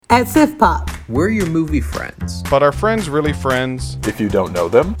At Sif Pop, we're your movie friends. But are friends really friends if you don't know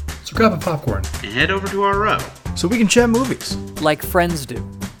them? So grab a popcorn and head over to our row so we can chat movies. Like friends do.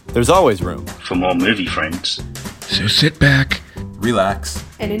 There's always room for more movie friends. So sit back, relax,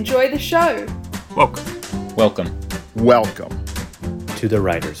 and enjoy the show. Welcome to the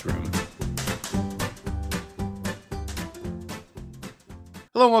writer's room.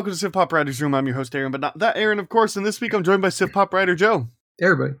 Hello and welcome to Sif Pop Writer's Room. I'm your host, Aaron, but not that Aaron, of course. And this week I'm joined by Sif Pop writer Joe. Hey,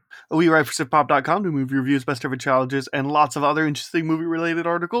 everybody. We write for SifPop.com to movie reviews, best ever challenges, and lots of other interesting movie-related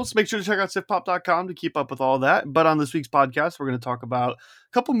articles. Make sure to check out SifPop.com to keep up with all that. But on this week's podcast, we're going to talk about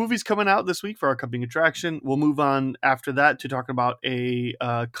a couple movies coming out this week for our coming attraction. We'll move on after that to talk about a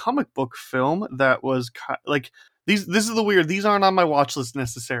comic book film that was this is the weird. These aren't on my watch list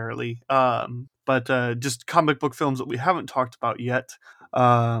necessarily, but just comic book films that we haven't talked about yet.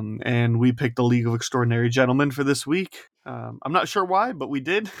 And we picked The League of Extraordinary Gentlemen for this week. I'm not sure why, but we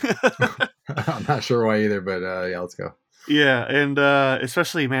did. I'm not sure why either, but yeah, let's go. Yeah, and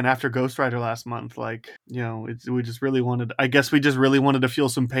especially, man, after Ghost Rider last month, we just really wanted, I guess we just really wanted to feel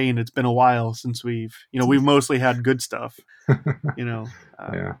some pain. It's been a while since we've mostly had good stuff, Yeah.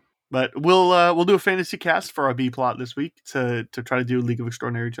 But we'll do a fantasy cast for our B plot this week to try to do League of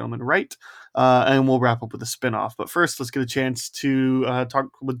Extraordinary Gentlemen right, and we'll wrap up with a spinoff. But first, let's get a chance to talk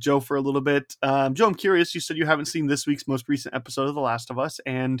with Joe for a little bit. Joe, I'm curious. You said you haven't seen this week's most recent episode of The Last of Us,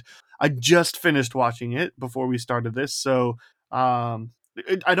 and I just finished watching it before we started this, so I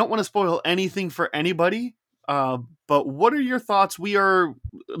don't want to spoil anything for anybody. But what are your thoughts?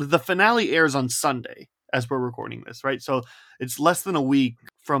 The finale airs on Sunday as we're recording this, right? So it's less than a week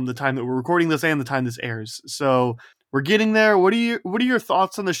from the time that we're recording this and the time this airs. So we're getting there. What are your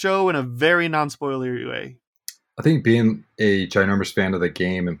thoughts on the show in a very non-spoilery way? I think being a ginormous fan of the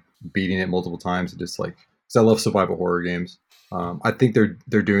game and beating it multiple times, because I love survival horror games. I think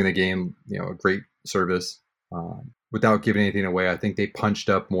they're doing the game, a great service. Without giving anything away, I think they punched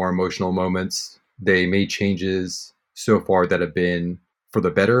up more emotional moments. They made changes so far that have been for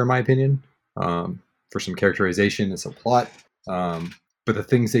the better, in my opinion. For some characterization and some plot. But the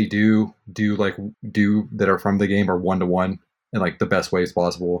things they do that are from the game are one-to-one in the best ways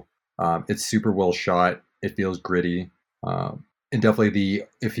possible. It's super well shot. It feels gritty. And definitely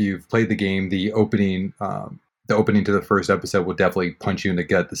if you've played the game, the opening to the first episode will definitely punch you in the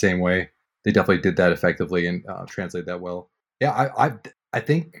gut the same way. They definitely did that effectively and translate that well. Yeah, I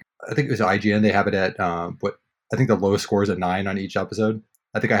think it was IGN. They have it at I think the lowest score is at 9 on each episode.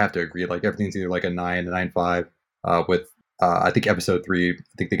 I think I have to agree. Everything's either a 9, a 9.5. With I think episode 3, I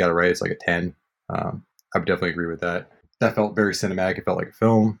think they got it right. It's a 10. I would definitely agree with that. That felt very cinematic. It felt like a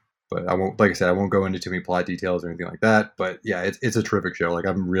film. But I won't go into too many plot details or anything like that. But yeah, it's a terrific show.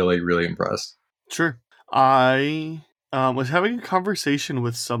 I'm really, really impressed. Sure. I was having a conversation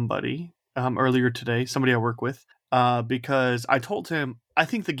with somebody earlier today, somebody I work with, because I told him I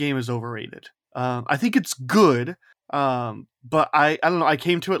think the game is overrated. I think it's good. But I don't know, I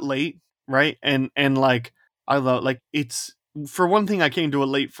came to it late, right? And I love, it's, for one thing, I came to it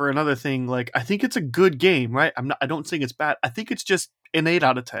late. For another thing, I think it's a good game, right? I don't think it's bad. I think it's just an 8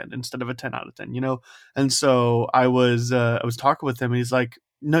 out of 10 instead of a 10 out of 10, And so I was talking with him and he's like,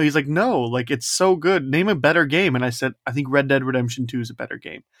 no, it's so good. Name a better game. And I said, I think Red Dead Redemption 2 is a better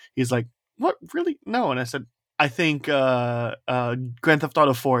game. He's like, what, really? No. And I said, I think Grand Theft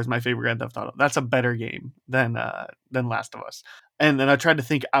Auto 4 is my favorite Grand Theft Auto. That's a better game than Last of Us. And then I tried to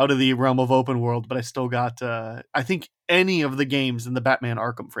think out of the realm of open world, but I still got. I think any of the games in the Batman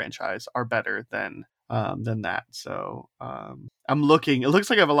Arkham franchise are better than that. So I'm looking. It looks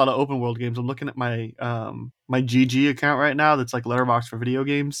like I have a lot of open world games. I'm looking at my my GG account right now. That's Letterboxd for video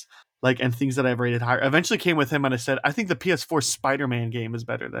games. And things that I've rated higher. I eventually came with him and I said, I think the PS4 Spider-Man game is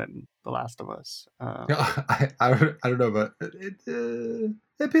better than The Last of Us. I don't know, but the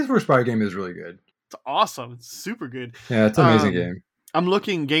PS4 Spider game is really good. It's awesome. It's super good. Yeah, it's an amazing game. I'm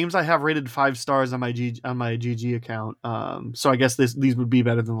looking games I have rated 5 stars on my GG account. So I guess these would be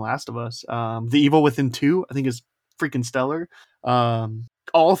better than The Last of Us. The Evil Within 2, I think, is freaking stellar.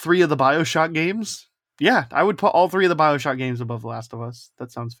 All 3 of the BioShock games. Yeah, I would put all 3 of the BioShock games above The Last of Us.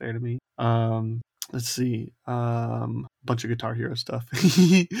 That sounds fair to me. Let's see. Bunch of Guitar Hero stuff. Let's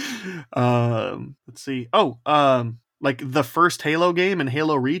see. The first Halo game and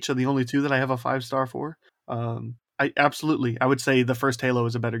Halo Reach are the only 2 that I have a 5-star for. I would say the first Halo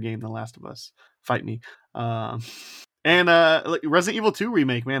is a better game than Last of Us. Fight me. And Resident Evil 2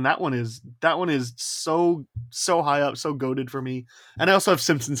 remake, man, that one is so high up, so goated for me. And I also have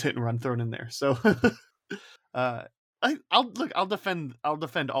Simpsons Hit and Run thrown in there. So I'll defend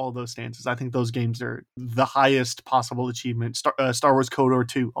all of those stances. I think those games are the highest possible achievement. Star Wars KOTOR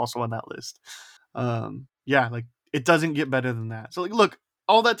 2 also on that list. Yeah, like it doesn't get better than that. So like, look,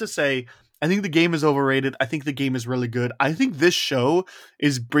 all that to say, I think the game is overrated. I think the game is really good. I think this show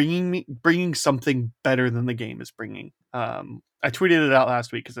is bringing something better than the game is bringing. I tweeted it out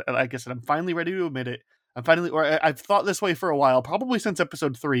last week because, like I said, I'm finally ready to admit it. I've thought this way for a while, probably since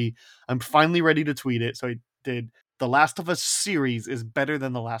episode 3. I'm finally ready to tweet it. So I did. The Last of Us series is better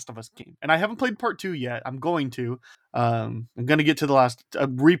than the Last of Us game, and I haven't played part 2 yet. I'm going to. I'm going to get to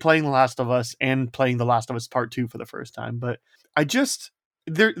replaying The Last of Us and playing The Last of Us Part 2 for the first time. But I just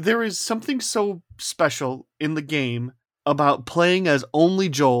there is something so special in the game about playing as only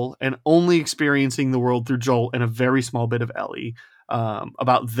Joel and only experiencing the world through Joel and a very small bit of Ellie.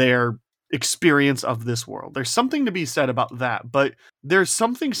 About their experience of this world. There's something to be said about that, but there's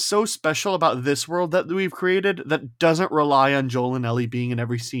something so special about this world that we've created that doesn't rely on Joel and Ellie being in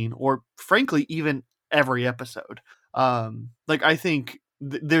every scene, or frankly, even every episode. Like I think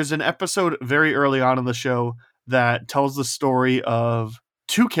there's an episode very early on in the show that tells the story of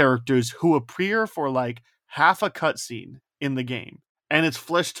 2 characters who appear for like half a cutscene in the game. And it's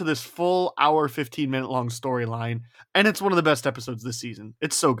fleshed to this full hour, 15-minute long storyline. And it's one of the best episodes this season.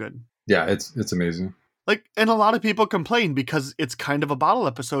 It's so good. Yeah, it's amazing. Like, and a lot of people complain because it's kind of a bottle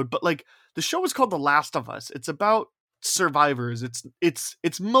episode, but like the show is called The Last of Us. It's about survivors.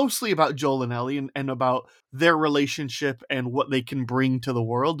 It's mostly about Joel and Ellie and about their relationship and what they can bring to the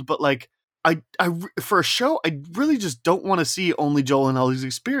world. But like, I for a show, I really just don't want to see only Joel and Ellie's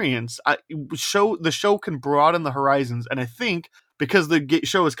experience. The show can broaden the horizons, and I think because the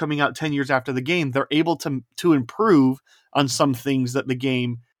show is coming out 10 years after the game, they're able to improve on some things that the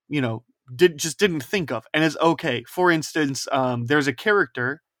game, didn't think of, and is okay. For instance, there's a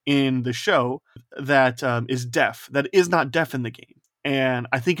character in the show that is deaf, that is not deaf in the game, and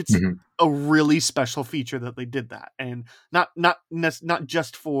I think it's a really special feature that they did that, and not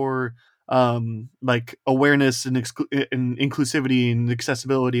just for like awareness and inclusivity and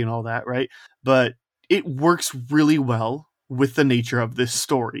accessibility and all that, right? But it works really well with the nature of this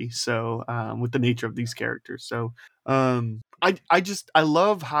story. So with the nature of these characters. So I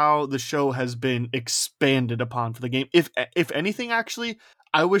love how the show has been expanded upon for the game. If anything, actually,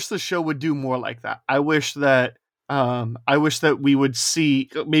 I wish the show would do more like that. I wish that we would see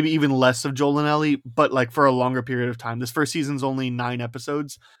maybe even less of Joel and Ellie, but like for a longer period of time. This first season's only 9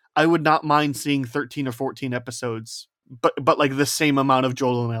 episodes. I would not mind seeing 13 or 14 episodes, but like the same amount of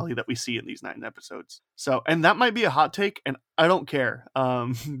Joel and Ellie that we see in these 9 episodes. So, and that might be a hot take, and I don't care,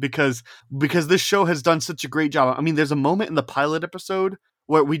 because this show has done such a great job. I mean, there's a moment in the pilot episode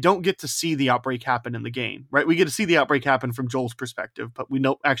where we don't get to see the outbreak happen in the game, right? We get to see the outbreak happen from Joel's perspective, but we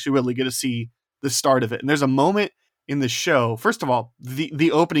don't actually really get to see the start of it. And there's a moment in the show. First of all,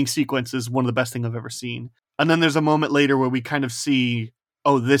 the opening sequence is one of the best things I've ever seen. And then there's a moment later where we kind of see,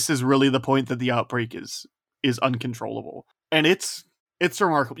 oh, this is really the point that the outbreak is uncontrollable. And it's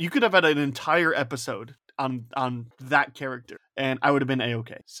remarkable. You could have had an entire episode on that character, and I would have been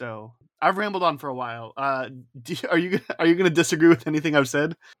A-okay. So I've rambled on for a while. Are you going to disagree with anything I've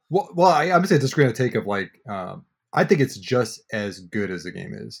said? Well, I'm going to say disagree on the take of like, I think it's just as good as the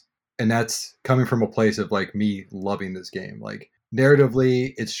game is. And that's coming from a place of like me loving this game. Like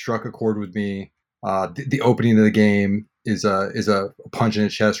narratively, it struck a chord with me. The opening of the game is a punch in the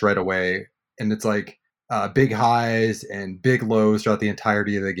chest right away, and it's like big highs and big lows throughout the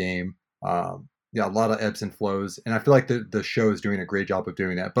entirety of the game. A lot of ebbs and flows, and I feel like the show is doing a great job of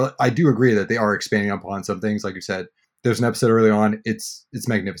doing that. But I do agree that they are expanding upon some things. Like you said, there's an episode early on. It's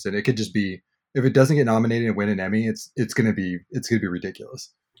magnificent. It could just be, if it doesn't get nominated and win an Emmy, it's gonna be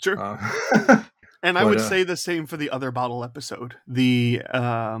ridiculous. Sure. And I would say the same for the other bottle episode, the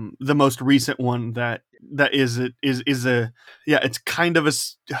most recent one that is it's kind of a.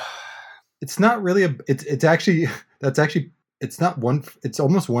 It's not really it's not one. It's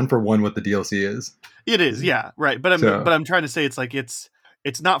almost 1-for-1 what the DLC is. It is, yeah, right. But I'm trying to say it's like it's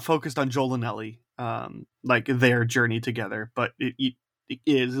not focused on Joel and Ellie, like their journey together, but it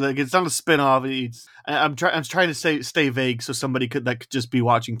is like it's not a spin-off. I'm trying to stay vague so somebody could just be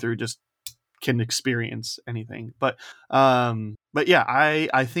watching through just can experience anything. But yeah,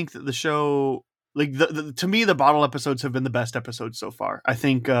 I think that the show, like to me, the bottle episodes have been the best episodes so far. I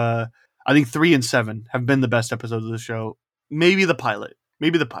think 3 and 7 have been the best episodes of the show. Maybe the pilot.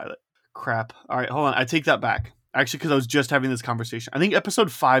 Crap. All right, hold on. I take that back. Actually, because I was just having this conversation. I think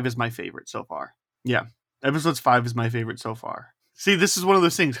episode 5 is my favorite so far. Yeah, episode 5 is my favorite so far. See, this is one of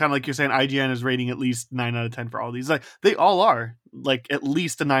those things, kind of like you're saying, IGN is rating at least 9 out of 10 for all these. Like, they all are, like, at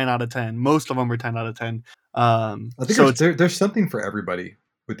least a 9 out of 10. Most of them are 10 out of 10. I think there's something for everybody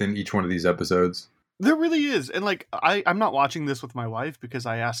within each one of these episodes. There really is. And like, I'm not watching this with my wife because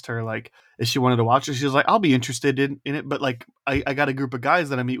I asked her like if she wanted to watch it. She was like, I'll be interested in it. But like, I got a group of guys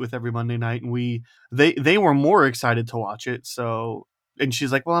that I meet with every Monday night, and they were more excited to watch it. So, and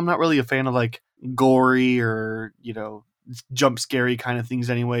she's like, well, I'm not really a fan of like gory or, jump scary kind of things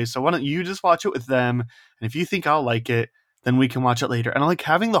anyway. So why don't you just watch it with them? And if you think I'll like it, then we can watch it later. And I'm like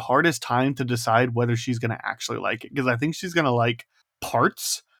having the hardest time to decide whether she's going to actually like it, because I think she's going to like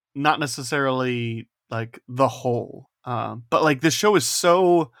parts, not necessarily like the whole. But like this show is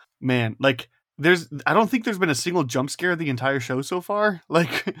so, man, like I don't think there's been a single jump scare the entire show so far.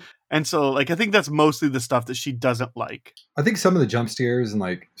 Like, and so like, I think that's mostly the stuff that she doesn't like. I think some of the jump scares and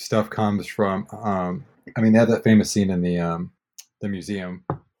like stuff comes from, they have that famous scene in the museum.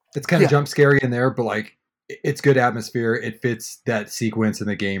 It's kind of jump scary in there, but like it's good atmosphere. It fits that sequence in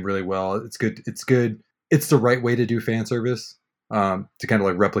the game really well. It's good. It's the right way to do fan service, to kind of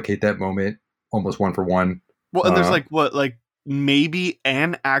like replicate that moment almost one for one. Well, and there's like maybe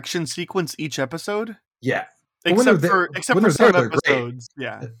an action sequence each episode. Yeah. Except for some episodes.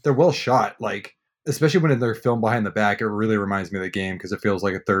 Yeah. They're well shot. Like, especially when they're filmed behind the back, it really reminds me of the game because it feels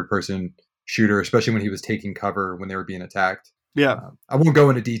like a third person shooter, especially when he was taking cover when they were being attacked. Yeah. I won't go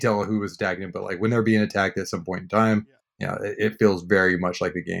into detail of who was attacking him, but like when they're being attacked at some point in time, it feels very much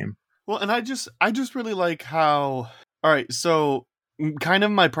like the game. Well, and I just really like how, all right, so kind of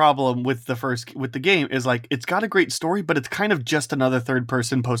my problem with the game is like it's got a great story, but it's kind of just another third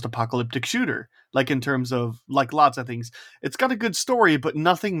person post-apocalyptic shooter. Like in terms of like lots of things, it's got a good story, but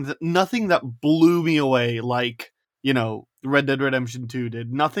nothing that blew me away like Red Dead Redemption 2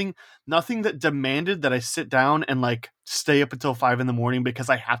 did. Nothing that demanded that I sit down and like stay up until 5 a.m. because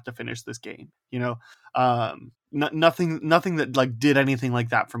I have to finish this game. Nothing that like did anything like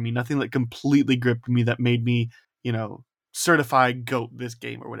that for me. Nothing that completely gripped me that made me certified GOAT this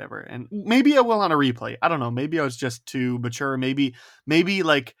game or whatever. And maybe I will on a replay. I don't know. Maybe I was just too mature. Maybe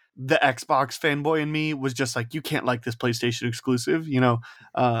like the Xbox fanboy in me was just like, you can't like this PlayStation exclusive. You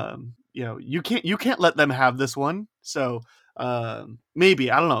can't let them have this one. So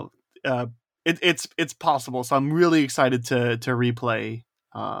maybe, I don't know. It's possible. So I'm really excited to replay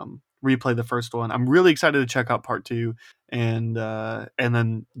the first one. I'm really excited to check out part 2 and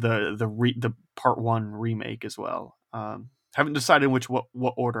then the part 1 remake as well. Haven't decided what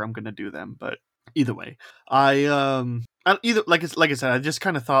order I'm going to do them, but either way, like I said, I just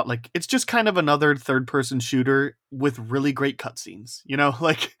kind of thought like it's just kind of another third person shooter with really great cutscenes,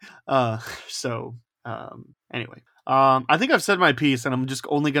 anyway, I think I've said my piece, and I'm just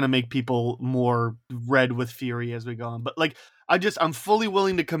only going to make people more red with fury as we go on. But like, I'm fully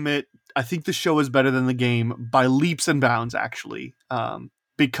willing to commit. I think the show is better than the game by leaps and bounds, actually,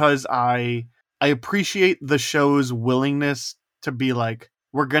 because I appreciate the show's willingness to be like,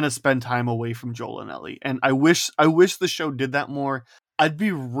 we're going to spend time away from Joel and Ellie. And I wish the show did that more. I'd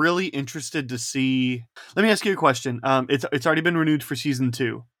be really interested to see. Let me ask you a question. It's already been renewed for season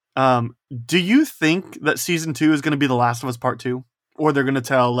 2. Do you think that season 2 is going to be The Last of Us Part 2, or they're going to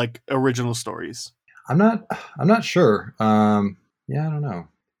tell like original stories? I'm not sure. I don't know.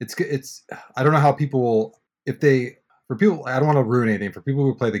 It's I don't know how people, I don't want to ruin anything for people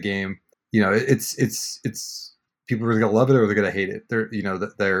who play the game. It's people are going to love it or they're going to hate it.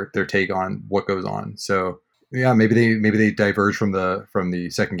 Their take on what goes on. So yeah, maybe they diverge from the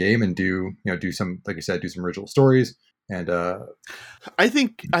second game and do some, like you said, do some original stories. And I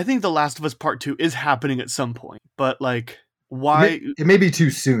think The Last of Us Part 2 is happening at some point, but like, why? It may be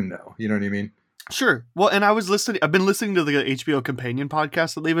too soon though. You know what I mean? Sure. Well, and I've been listening to the HBO Companion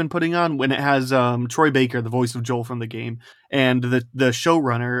podcast that they've been putting on when it has Troy Baker, the voice of Joel from the game, and the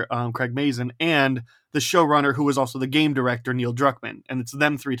showrunner, Craig Mazin, and the showrunner who was also the game director, Neil Druckmann. And it's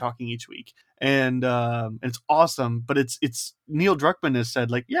them three talking each week. And it's awesome. But it's Neil Druckmann has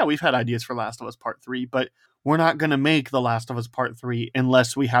said like, yeah, we've had ideas for Last of Us Part 3, but we're not going to make The Last of Us Part 3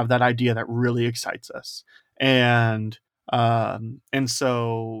 unless we have that idea that really excites us. And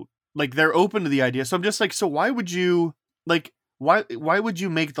so like they're open to the idea. So I'm just like, so why would you make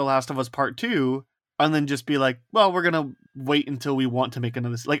The Last of Us Part 2 and then just be like, well, we're going to wait until we want to make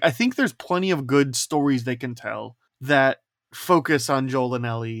another. Like, I think there's plenty of good stories they can tell that focus on Joel and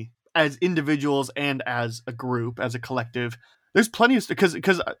Ellie as individuals and as a group, as a collective. There's plenty of,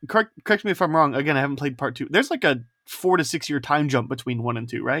 because correct me if I'm wrong. Again, I haven't played part 2. There's like a 4 to 6 year time jump between 1 and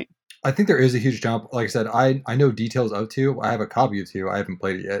 2, right? I think there is a huge jump. Like I said, I know details of 2. I have a copy of 2. I haven't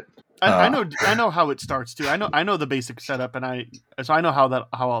played it yet. I know how it starts too. I know the basic setup, and I know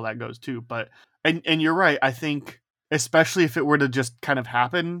how all that goes too. But and you're right. I think especially if it were to just kind of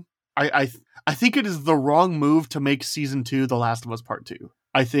happen I think it is the wrong move to make season 2 The Last of Us Part 2.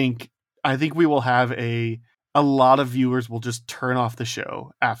 I think we will have a lot of viewers will just turn off the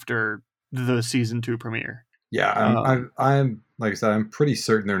show after the season 2 premiere. Yeah, I'm like I said, I'm pretty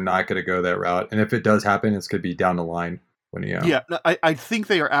certain they're not going to go that route. And if it does happen, it's going to be down the line. Yeah, I think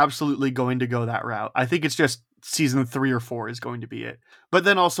they are absolutely going to go that route. I think it's just season 3 or 4 is going to be it. But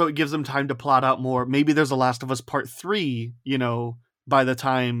then also it gives them time to plot out more. Maybe there's a Last of Us Part 3, by the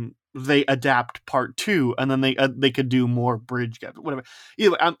time they adapt Part 2, and then they could do more bridge gaps, whatever.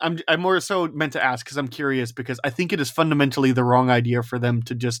 Either way, I'm more so meant to ask because I'm curious, because I think it is fundamentally the wrong idea for them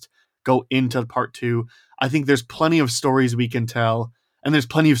to just go into Part 2. I think there's plenty of stories we can tell, and there's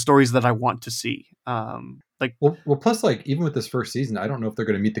plenty of stories that I want to see. Well, plus, like, even with this first season, I don't know if they're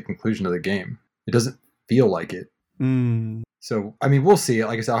going to meet the conclusion of the game. It doesn't feel like it. So, I mean, we'll see.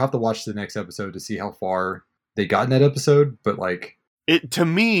 Like I said, I'll have to watch the next episode to see how far they got in that episode. But like, it to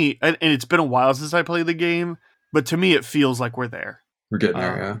me, and it's been a while since I played the game, but to me, it feels like we're there. We're getting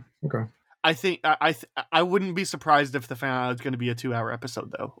there. Yeah. Okay. I think I wouldn't be surprised if the fan it's going to be a 2-hour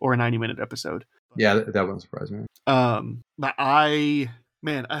episode though, or a 90-minute episode. Yeah, that wouldn't surprise me. But I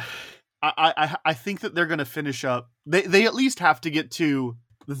think that they're going to finish up. They at least have to get to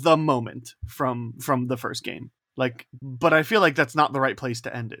the moment from the first game. Like, but I feel like that's not the right place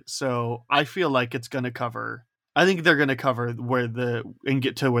to end it. So I feel like it's going to cover. I think they're going to cover and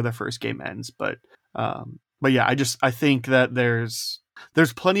get to where the first game ends. But yeah, I think that there's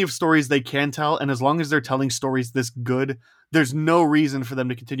plenty of stories they can tell, and as long as they're telling stories this good, there's no reason for them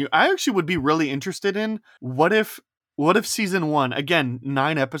to continue. I actually would be really interested in what if season 1, again,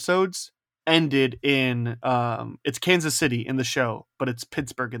 9 episodes, ended in it's Kansas City in the show, but it's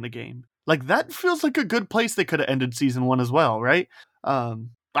Pittsburgh in the game. Like, that feels like a good place they could have ended season 1 as well, right?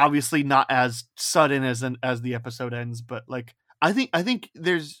 Obviously not as sudden as the episode ends, but like I think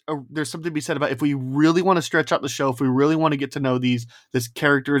there's something to be said about if we really want to stretch out the show, if we really want to get to know these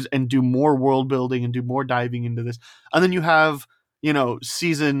characters and do more world building and do more diving into this, and then you have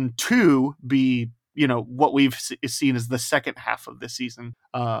season 2 be what we've seen as the second half of this season.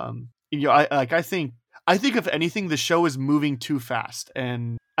 I think if anything, the show is moving too fast,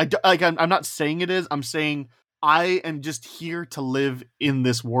 and I'm not saying it is. I'm saying I am just here to live in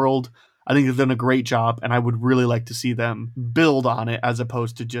this world. I think they've done a great job, and I would really like to see them build on it as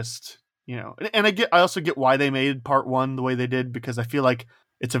opposed to just, and I also get why they made part 1 the way they did, because I feel like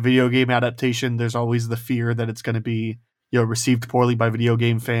it's a video game adaptation. There's always the fear that it's going to be, received poorly by video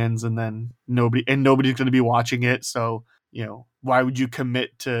game fans, and then nobody's going to be watching it. So, why would you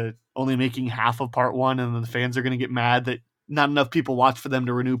commit to only making half of part 1, and then the fans are going to get mad that not enough people watch for them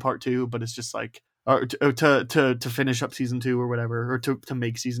to renew part 2, but it's just like, or to finish up season 2 or whatever, or to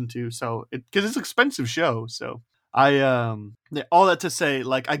make season 2. So because it's an expensive show. So all that to say,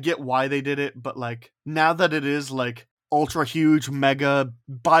 like, I get why they did it, but like, now that it is like ultra huge, mega,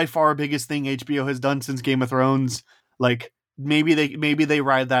 by far biggest thing HBO has done since Game of Thrones, like maybe they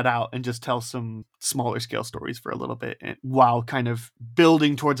ride that out and just tell some smaller scale stories for a little bit, while kind of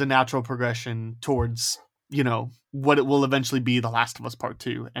building towards a natural progression towards what it will eventually be, The Last of Us Part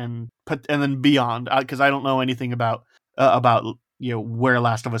 2, and then beyond, because I don't know anything about where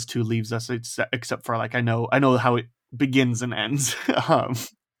Last of Us 2 leaves us, except for like I know how it begins and ends,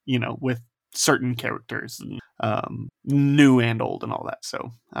 with certain characters, and new and old and all that.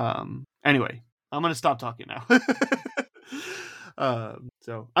 So anyway, I'm gonna stop talking now.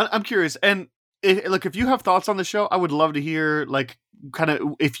 So I'm curious, and if you have thoughts on the show, I would love to hear, like, kind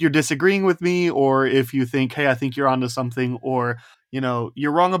of if you're disagreeing with me, or if you think, hey, I think you're onto something, or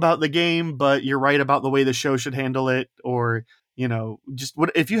you're wrong about the game, but you're right about the way the show should handle it, or just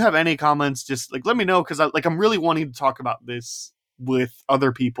if you have any comments, just like let me know, because I'm really wanting to talk about this with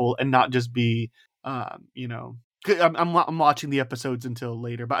other people and not just be I'm watching the episodes until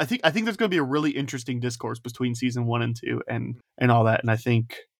later, but I think there's going to be a really interesting discourse between season 1 and 2 and all that, and I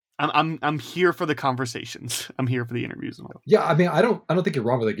think I'm here for the conversations. I'm here for the interviews and all. Yeah, I mean, I don't think you're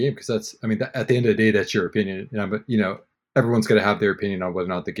wrong with the game, because that's, I mean, at the end of the day, that's your opinion. But everyone's going to have their opinion on whether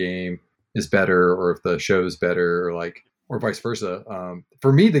or not the game is better, or if the show is better, or vice versa.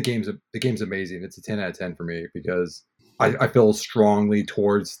 For me, the game's amazing. It's a 10 out of 10 for me, because I feel strongly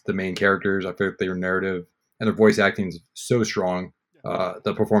towards the main characters. I feel like their narrative and their voice acting is so strong.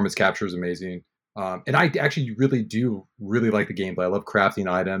 The performance capture is amazing. And I actually do like the gameplay. I love crafting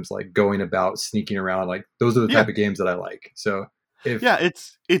items, like going about, sneaking around. Like, those are the type of games that I like. So it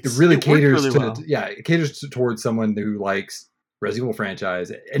really caters it caters towards someone who likes Resident Evil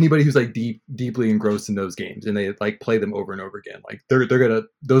franchise. Anybody who's like deeply engrossed in those games, and they like play them over and over again. Like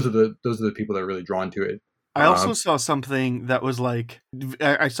those are the people that are really drawn to it. I also saw something that was like,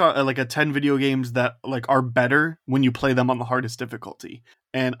 I saw like a 10 video games that like are better when you play them on the hardest difficulty.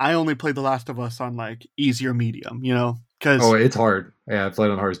 And I only played The Last of Us on like easy or medium, you know, because it's hard. Yeah, I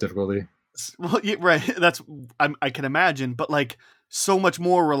played on hardest difficulty. Well, yeah, right. That's I can imagine, but like so much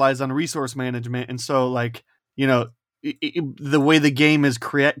more relies on resource management, and so like you know the way the game is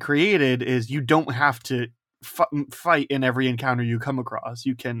created is you don't have to fight in every encounter you come across.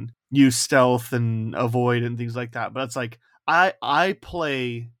 You can use stealth and avoid and things like that. But it's like I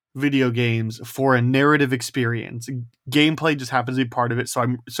play video games for a narrative experience. Gameplay just happens to be part of it. So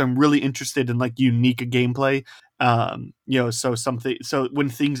I'm really interested in like unique gameplay. So when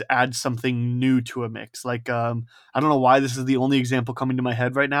things add something new to a mix, like I don't know why this is the only example coming to my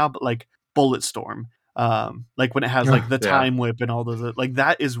head right now, but like Bulletstorm, like when it has like the time whip and all those, like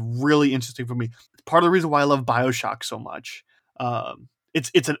that is really interesting for me. Part of the reason why I love BioShock so much.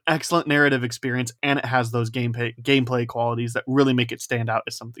 It's an excellent narrative experience, and it has those gameplay qualities that really make it stand out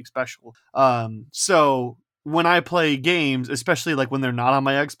as something special. So when I play games, especially like when they're not on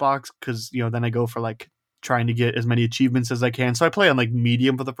my Xbox, because then I go for like trying to get as many achievements as I can. So I play on like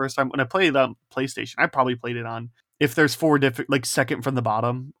medium for the first time. When I played on PlayStation, I probably played it on, if there's 4 different, like second from the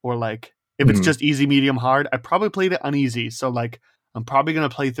bottom, or like if it's just easy, medium, hard, I probably played it on easy. So like I'm probably going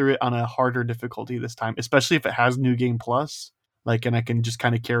to play through it on a harder difficulty this time, especially if it has New Game Plus. Like, and I can just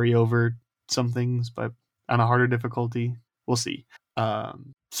kind of carry over some things, but on a harder difficulty, we'll see.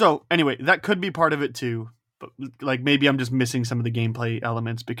 So anyway, that could be part of it too. But like maybe I'm just missing some of the gameplay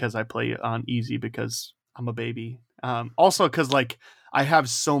elements because I play on easy because I'm a baby. Also, because like I have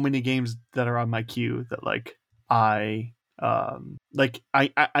so many games that are on my queue that like I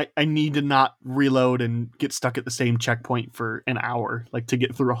need to not reload and get stuck at the same checkpoint for an hour, like to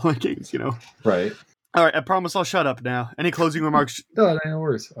get through all my games, Right. All right, I promise I'll shut up now. Any closing remarks? No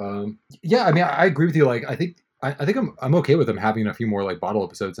worries. Yeah, I mean, I agree with you. Like, I think I'm okay with them having a few more like bottle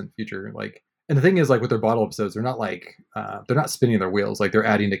episodes in the future. Like, and the thing is, like with their bottle episodes, they're not like they're not spinning their wheels. Like they're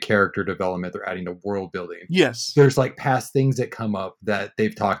adding to character development. They're adding to world building. Yes. There's like past things that come up that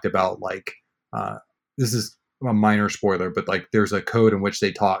they've talked about. Like, this is a minor spoiler, but like there's a code in which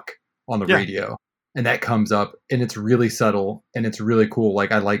they talk on the radio. And that comes up, and it's really subtle, and it's really cool.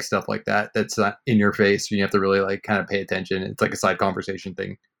 Like I like stuff like that. That's not in your face. You have to really like kind of pay attention. It's like a side conversation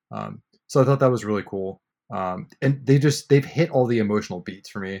thing. So I thought that was really cool. And they've hit all the emotional beats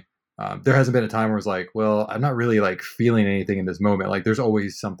for me. There hasn't been a time where it's like, well, I'm not really like feeling anything in this moment. Like there's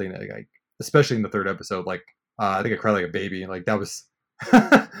always something that like, especially in the 3rd episode, like I think I cried like a baby. Like that was,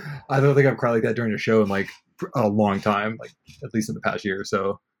 I don't think I've cried like that during a show in like a long time, like at least in the past year or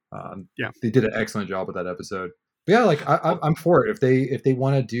so. They did an excellent job with that episode. But yeah, like I'm for it. If they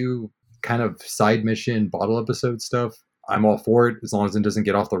want to do kind of side mission bottle episode stuff, I'm all for it, as long as it doesn't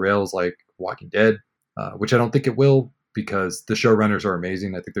get off the rails like Walking Dead, which I don't think it will, because the showrunners are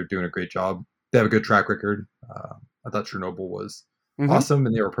amazing. I think they're doing a great job. They have a good track record. I thought Chernobyl was awesome,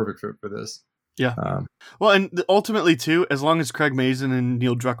 and they were perfect for this. Yeah. Well, and ultimately too, as long as Craig Mazin and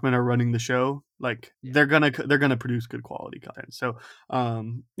Neil Druckmann are running the show, like they're gonna produce good quality content. So,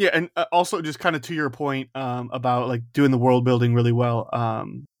 and also just kind of to your point about like doing the world building really well,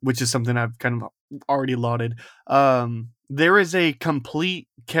 which is something I've kind of already lauded. There is a complete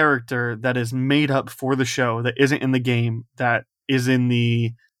character that is made up for the show that isn't in the game, that is in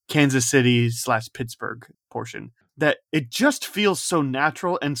the Kansas City / Pittsburgh portion. That it just feels so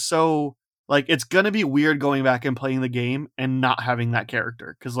natural, and so like it's gonna be weird going back and playing the game and not having that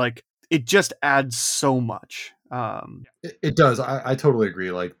character, because like it just adds so much. It does. I totally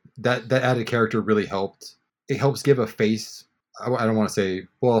agree. Like that added character really helped. It helps give a face. I don't want to say,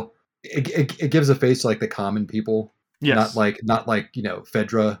 well, it gives a face to like the common people. Yes. Not like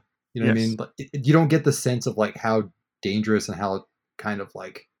Fedra. You know what I mean? You don't get the sense of like how dangerous and how kind of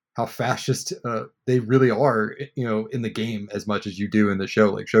like how fascist they really are, in the game, as much as you do in the show.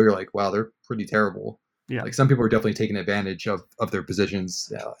 Like you're like, wow, they're pretty terrible. Yeah. Like some people are definitely taking advantage of their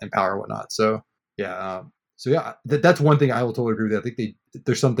positions and power and whatnot. So yeah. That's one thing I will totally agree with. I think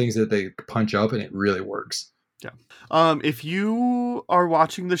there's some things that they punch up and it really works. Yeah. If you are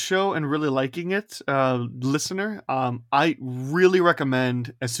watching the show and really liking it, listener, I really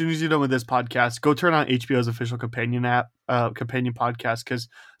recommend, as soon as you're done with this podcast, go turn on HBO's official companion app, companion podcast, because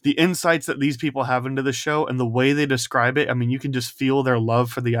the insights that these people have into the show and the way they describe it, I mean, you can just feel their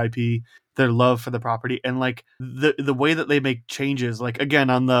love for the IP, their love for the property, and like the way that they make changes, like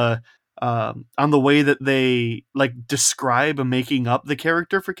again on the way that they like describe making up the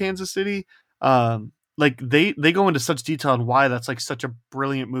character for Kansas City. Like they go into such detail on why that's like such a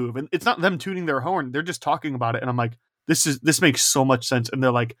brilliant move, and it's not them tooting their horn; they're just talking about it. And I'm like, this makes so much sense. And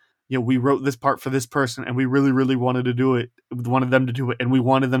they're like, we wrote this part for this person, and we really, really wanted them to do it, and we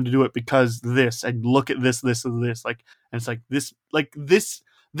wanted them to do it because this, and look at this, and this, like, and it's like this.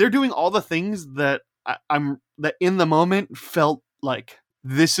 They're doing all the things that that in the moment felt like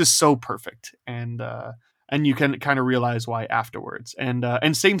this is so perfect, and you can kind of realize why afterwards.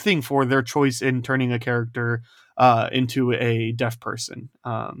 And same thing for their choice in turning a character into a deaf person.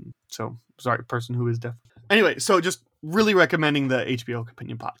 Person who is deaf. Anyway, so just really recommending the HBO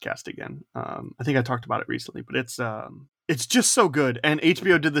Companion podcast again. I think I talked about it recently, but it's just so good. And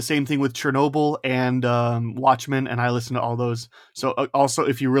HBO did the same thing with Chernobyl and Watchmen, and I listen to all those. So also,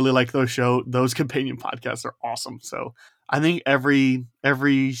 if you really like those companion podcasts are awesome. So I think every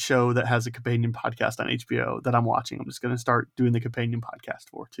show that has a companion podcast on HBO that I'm watching, I'm just going to start doing the companion podcast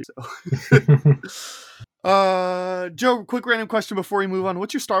for too. So, Joe, quick random question before we move on.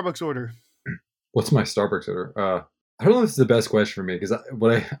 What's your Starbucks order? What's my Starbucks order? I don't know if this is the best question for me because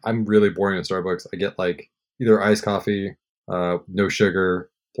I'm really boring at Starbucks. I get like either iced coffee, no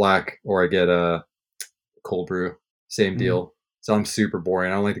sugar, black, or I get a cold brew. Same deal. So I'm super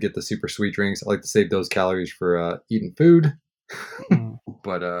boring. I don't like to get the super sweet drinks. I like to save those calories for eating food.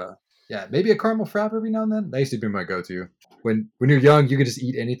 But yeah, maybe a caramel frap every now and then. That used to be my go-to. When you're young, you could just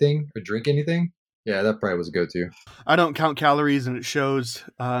eat anything or drink anything. Yeah, that probably was a go-to. I don't count calories, and it shows.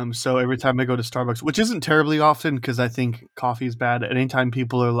 So every time I go to Starbucks, which isn't terribly often because I think coffee is bad. At any time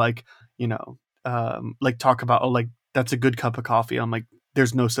people are like, like talk about, like that's a good cup of coffee. I'm like,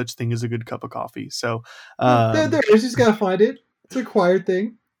 there's no such thing as a good cup of coffee. So there is. Just gotta find it. It's a required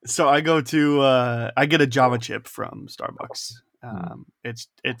thing. So I go to I get a Java chip from Starbucks.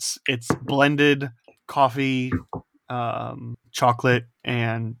 It's blended coffee, chocolate,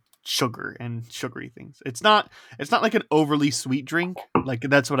 and sugar and sugary things. It's not like an overly sweet drink. Like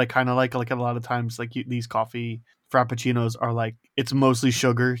that's what I kind of like. Like a lot of times, like these coffee frappuccinos are like it's mostly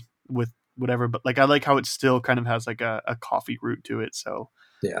sugar with whatever, but like I like how it still kind of has like a coffee root to it. So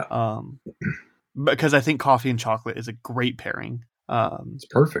yeah, because I think coffee and chocolate is a great pairing. It's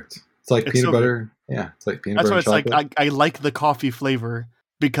perfect. It's like peanut butter. Good. Yeah, it's like peanut butter. That's why it's chocolate. Like I like the coffee flavor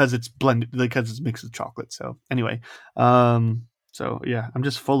because it's blended, because it's mixed with chocolate. So anyway, so yeah, I'm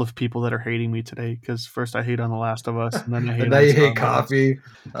just full of people that are hating me today because first I hate on The Last of Us, and then I hate. And now you hate coffee.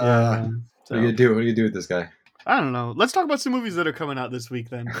 Yeah. So. What do you do? What do you do with this guy? I don't know. Let's talk about some movies that are coming out this week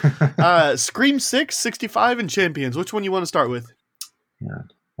then. Scream 6, 65, and Champions. Which one you want to start with? Yeah.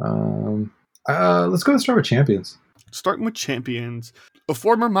 Let's go and start with Champions. Starting with Champions. A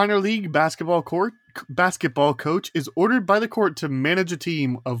former minor league basketball coach is ordered by the court to manage a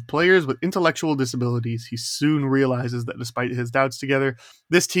team of players with intellectual disabilities. He soon realizes that despite his doubts together,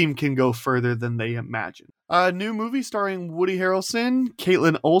 this team can go further than they imagine. A new movie starring Woody Harrelson,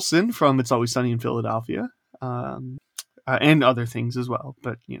 Caitlin Olsen from It's Always Sunny in Philadelphia, and other things as well.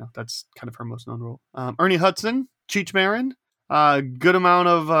 But, that's kind of her most known role. Ernie Hudson, Cheech Marin, good amount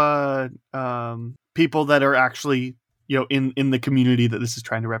of people that are actually in the community that this is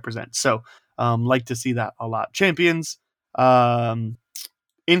trying to represent. So like to see that a lot. Champions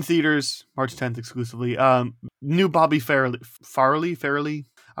in theaters March 10th exclusively. New Bobby Farley.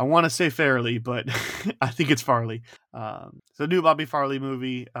 I want to say Farley, but I think it's Farley. So new Bobby Farley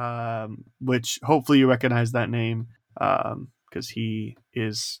movie, which hopefully you recognize that name because he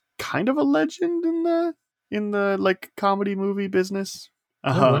is kind of a legend in the like comedy movie business.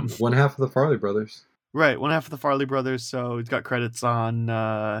 One half of the Farley brothers. Right, one half of the Farley brothers. So he's got credits on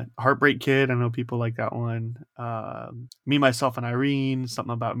Heartbreak Kid. I know people like that one. Me, Myself, and Irene.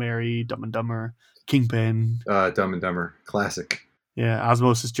 Something About Mary. Dumb and Dumber. Kingpin. Dumb and Dumber. Classic. Yeah,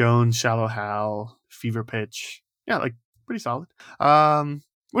 Osmosis Jones. Shallow Hal. Fever Pitch. Yeah, like pretty solid.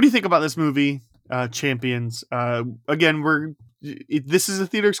 What do you think about this movie, Champions? Again, this is a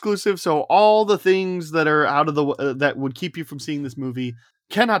theater exclusive, so all the things that are out of the that would keep you from seeing this movie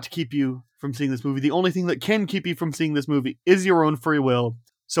cannot keep you from seeing this movie. The only thing that can keep you from seeing this movie is your own free will.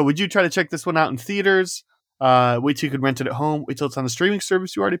 So would you try to check this one out in theaters? Wait till you can rent it at home? Wait till it's on the streaming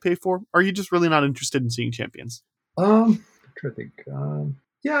service you already pay for? Or are you just really not interested in seeing Champions? I'm trying to think.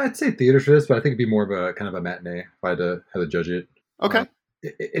 Yeah, I'd say theaters for this, but I think it'd be more of a kind of a matinee if I had to judge it. Okay.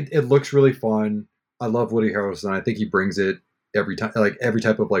 It looks really fun. I love Woody Harrelson. I think he brings it every time, like every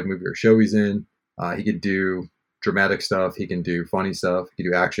type of like movie or show he's in. He could do dramatic stuff. He can do funny stuff. He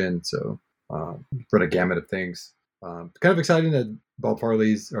can do action. So for a gamut of things. Kind of exciting that Bobby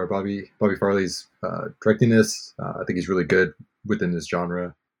Farley's directing this. I think he's really good within this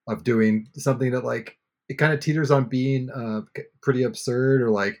genre of doing something that like it kind of teeters on being pretty absurd or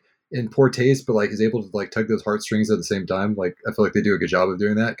like in poor taste, but like he's able to like tug those heartstrings at the same time. Like I feel like they do a good job of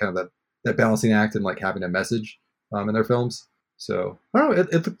doing that, kind of that balancing act and like having a message in their films. So I don't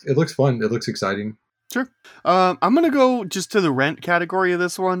know. It looks fun. It looks exciting. Sure. I'm going to go just to the rent category of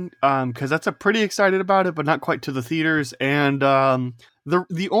this one because that's a pretty excited about it, but not quite to the theaters. And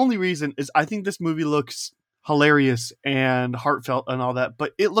the only reason is I think this movie looks hilarious and heartfelt and all that,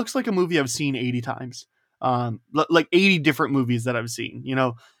 but it looks like a movie I've seen 80 times. Like 80 different movies that I've seen.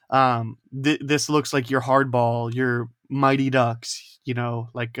 This looks like your Hardball, your Mighty Ducks,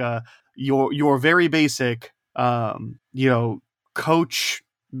 like your very basic, coach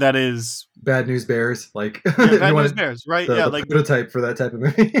that is Bad News Bears, like Bad News Bears, right? The like prototype for that type of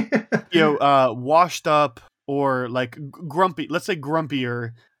movie. Washed up or like grumpy. Let's say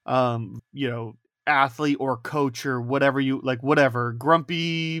grumpier, athlete or coach or whatever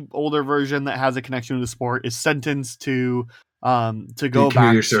grumpy older version that has a connection to the sport is sentenced to go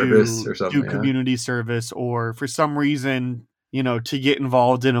back to do community service, or for some reason to get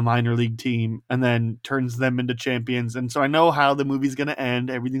involved in a minor league team and then turns them into champions. And so I know how the movie's going to end.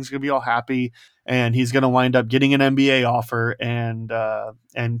 Everything's going to be all happy, and he's going to wind up getting an NBA offer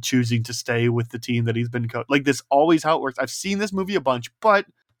and choosing to stay with the team that he's been coached. Like, this always how it works. I've seen this movie a bunch, but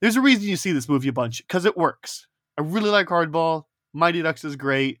there's a reason you see this movie a bunch, because it works. I really like Hardball. Mighty Ducks is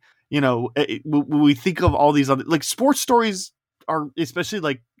great. When we think of all these other, like, sports stories are, especially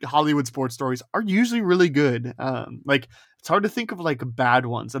like Hollywood sports stories, are usually really good. It's hard to think of like bad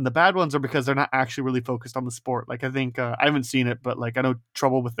ones, and the bad ones are because they're not actually really focused on the sport. Like, I think I haven't seen it, but like I know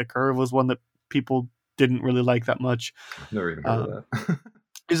Trouble with the Curve was one that people didn't really like that much. Never even heard of that.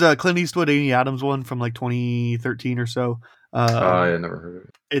 Is a Clint Eastwood, Amy Adams one from like 2013 or so. I never heard of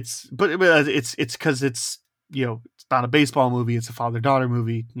it. It's because it's it's not a baseball movie. It's a father-daughter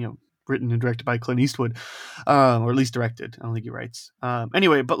movie. Written and directed by Clint Eastwood, or at least directed. I don't think he writes.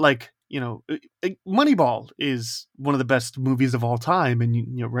 Anyway, but like, Moneyball is one of the best movies of all time, and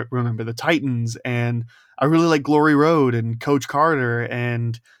remember the Titans, and I really like Glory Road and Coach Carter,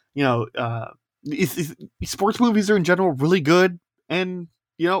 and sports movies are in general really good, and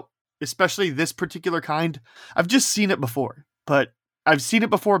especially this particular kind. I've just seen it before, but I've seen it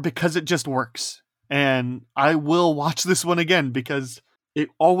before because it just works, and I will watch this one again because it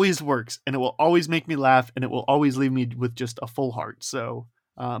always works, and it will always make me laugh, and it will always leave me with just a full heart. So,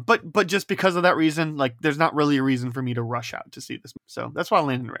 but just because of that reason, like, there's not really a reason for me to rush out to see this. So that's why I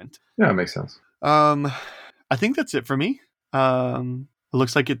landed in Rent. Yeah, it makes sense. I think that's it for me. It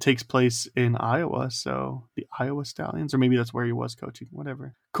looks like it takes place in Iowa, so the Iowa Stallions, or maybe that's where he was coaching.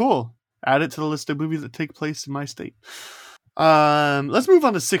 Whatever. Cool. Add it to the list of movies that take place in my state. Let's move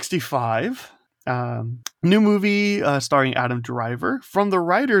on to 65. New movie starring Adam Driver from the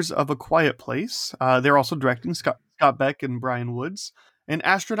writers of A Quiet Place. They're also directing Scott Beck and Brian Woods. An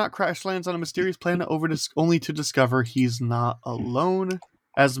astronaut crash lands on a mysterious planet only to discover he's not alone.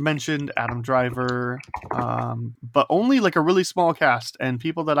 As mentioned, Adam Driver, but only like a really small cast and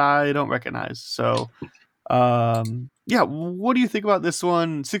people that I don't recognize. So, what do you think about this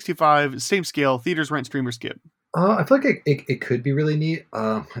one? 65, same scale, theaters, rent, streamer, skip. I feel like it could be really neat.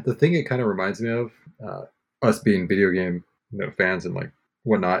 The thing it kind of reminds me of, us being video game fans and like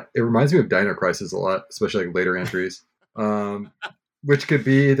whatnot, it reminds me of Dino Crisis a lot, especially like later entries, which could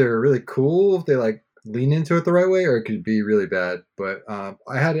be either really cool if they like lean into it the right way, or it could be really bad. But I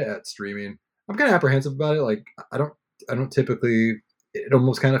had it at streaming. I'm kind of apprehensive about it. Like, I don't typically. It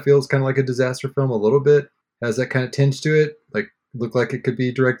almost kind of feels kind of like a disaster film a little bit. Has that kind of tinge to it. Like, look like it could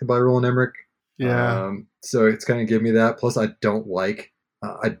be directed by Roland Emmerich. Yeah. So it's kind of give me that. Plus, I don't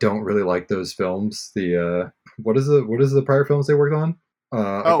really like those films. The what is the prior films they worked on?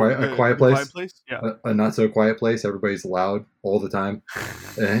 A Quiet Place. Quiet Place? Yeah. A Not So Quiet Place. Everybody's loud all the time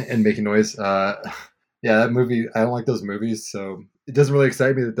and making noise. Yeah, that movie. I don't like those movies, so it doesn't really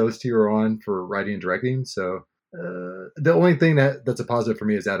excite me that those two are on for writing and directing. So the only thing that's a positive for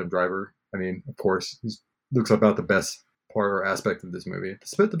me is Adam Driver. I mean, of course, he looks about the best part or aspect of this movie.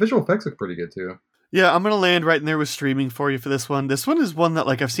 The visual effects look pretty good too. Yeah, I'm going to land right in there with streaming for you for this one. This one is one that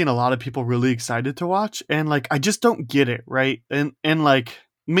like I've seen a lot of people really excited to watch, and like I just don't get it, right? And like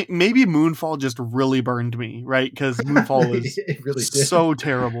maybe Moonfall just really burned me, right? Because Moonfall was really so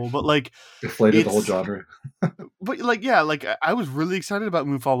terrible, but like deflated the whole genre. But like, yeah, like I was really excited about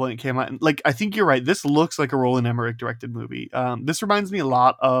Moonfall when it came out, and like I think you're right. This looks like a Roland Emmerich directed movie. This reminds me a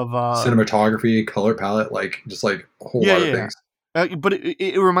lot of cinematography, color palette, like just like a whole lot of things. But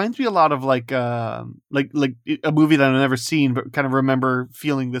it reminds me a lot of like a movie that I've never seen, but kind of remember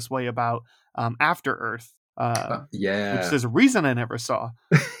feeling this way about After Earth. Which there's a reason I never saw,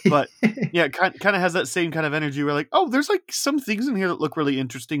 but yeah, kind of has that same kind of energy. We're like, oh, there's like some things in here that look really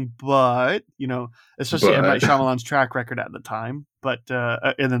interesting, but especially M. Night Shyamalan's track record at the time. But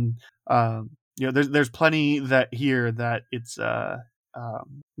and then there's plenty that here that it's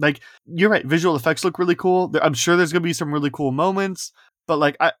like you're right. Visual effects look really cool. I'm sure there's gonna be some really cool moments, but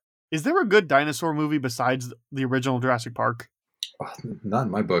like, is there a good dinosaur movie besides the original Jurassic Park? Oh, not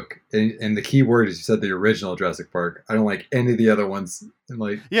in my book. And the key word is you said the original Jurassic Park. I don't like any of the other ones. And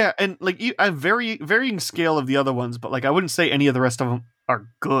like, yeah, and like a varying scale of the other ones, but like I wouldn't say any of the rest of them are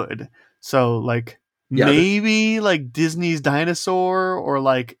good. So like maybe like Disney's Dinosaur or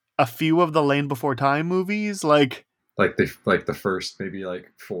like a few of the Land Before Time movies, like the first maybe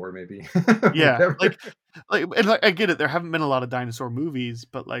like 4 maybe. Yeah, and like I get it. There haven't been a lot of dinosaur movies,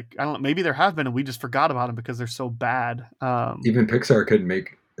 but like I don't know, maybe there have been, and we just forgot about them because they're so bad. Even Pixar couldn't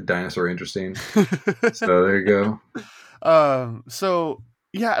make a dinosaur interesting. So there you go. So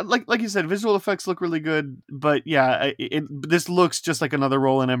yeah, like you said, visual effects look really good, but yeah, this looks just like another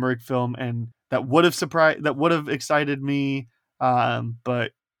Roland Emmerich film, and that would have excited me.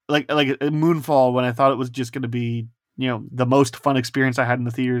 But like Moonfall, when I thought it was just going to be the most fun experience I had in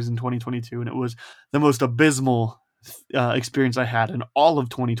the theaters in 2022, and it was the most abysmal experience I had in all of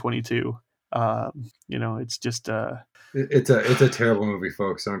 2022. It's just it's a terrible movie,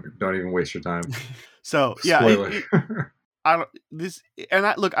 folks. Don't even waste your time. So yeah, I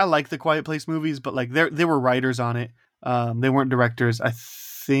like the Quiet Place movies, but like there were writers on it. They weren't directors. I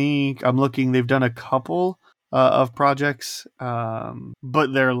think I'm looking. They've done a couple of projects,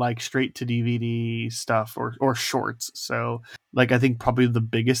 but they're like straight to DVD stuff or shorts. So like I think probably the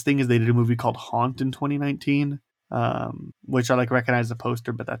biggest thing is they did a movie called Haunt in 2019, which I like recognize the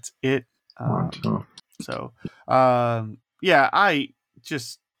poster, but that's it. I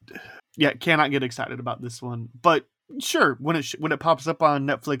just cannot get excited about this one. But sure, when it pops up on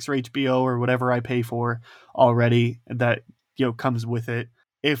Netflix or HBO or whatever I pay for already, that comes with it.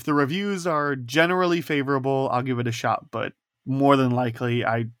 If the reviews are generally favorable, I'll give it a shot, but more than likely,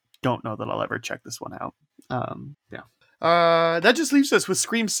 I don't know that I'll ever check this one out. That just leaves us with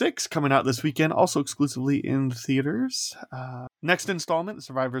Scream 6 coming out this weekend, also exclusively in theaters. Next installment, the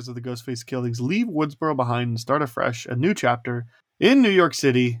survivors of the Ghostface killings leave Woodsboro behind and start afresh, a new chapter in New York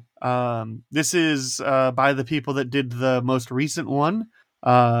City. This is by the people that did the most recent one,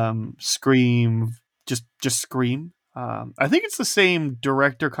 Scream, just Scream. I think it's the same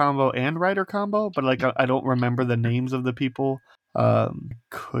director combo and writer combo, but like I don't remember the names of the people.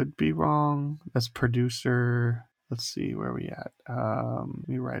 Could be wrong. That's producer. Let's see where we at.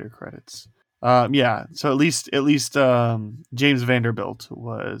 Writer credits. So at least James Vanderbilt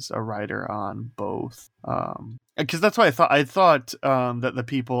was a writer on both. Because that's why I thought that the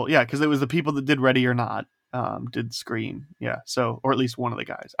people, because it was the people that did Ready or Not did Scream. Yeah, so or at least one of the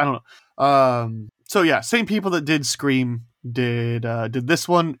guys. I don't know. So yeah, same people that did Scream did this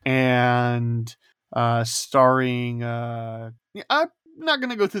one, and starring. I'm not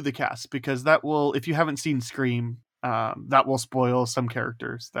gonna go through the cast because that will, if you haven't seen Scream, that will spoil some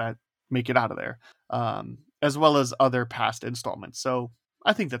characters that make it out of there, as well as other past installments. So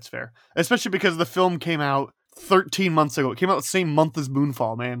I think that's fair, especially because the film came out 13 months ago. It came out the same month as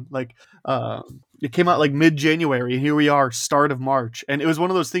Moonfall, man. Like, it came out like mid-January, and here we are, start of March. And it was one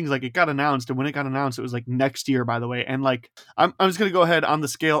of those things, like, it got announced, and when it got announced, it was like next year, by the way. And like, I'm just gonna go ahead on the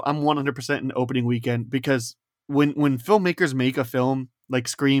scale. I'm 100% in opening weekend, because when filmmakers make a film like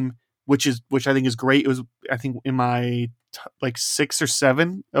Scream, which I think is great. It was, I think, in my like 6 or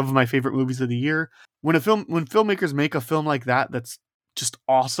 7 of my favorite movies of the year. When filmmakers make a film like that, that's just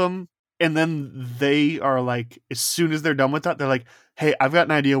awesome. And then they are like, as soon as they're done with that, they're like, "Hey, I've got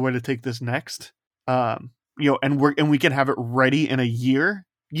an idea where to take this next." And we can have it ready in a year.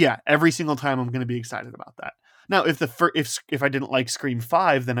 Yeah, every single time I'm going to be excited about that. Now, if I didn't like Scream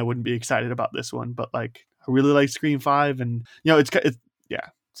 5, then I wouldn't be excited about this one. But like, I really like Scream 5, and it's yeah.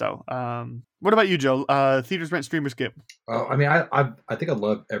 So, what about you, Joe? Theaters, rent, stream, or skip? I mean, I think I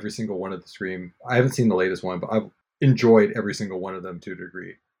love every single one of the Scream. I haven't seen the latest one, but I've enjoyed every single one of them to a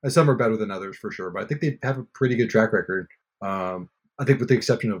degree. And some are better than others for sure, but I think they have a pretty good track record. I think with the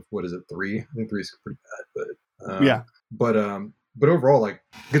exception of, what is it, 3? I think 3 is pretty bad, but yeah. But overall, like,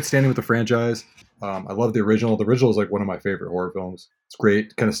 good standing with the franchise. I love the original. The original is like one of my favorite horror films. It's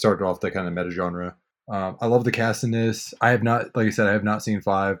great. Kind of started off that kind of meta genre. I love the cast in this. I have not, like I said, I have not seen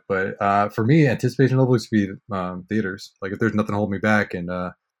 5, but for me, anticipation level is to be theaters. Like, if there's nothing holding me back, and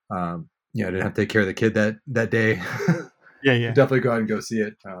I didn't have to take care of the kid that day. Yeah. Definitely go out and go see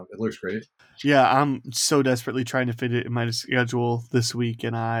it. It looks great. Yeah, I'm so desperately trying to fit it in my schedule this week,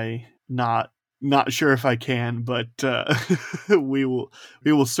 and I not sure if I can, but we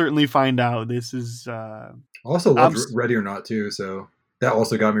will certainly find out. This is I also love Ready or Not too, so that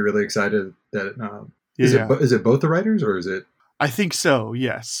also got me really excited. That is it both the writers, or is it? I think so.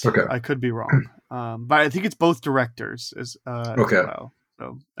 Yes. Okay. I could be wrong, but I think it's both directors as well.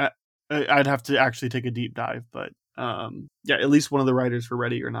 So I'd have to actually take a deep dive, but yeah, at least one of the writers for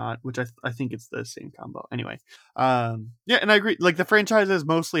Ready or Not, which I think it's the same combo. Anyway, yeah, and I agree. Like the franchise is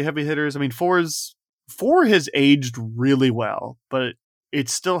mostly heavy hitters. I mean, four has aged really well, but it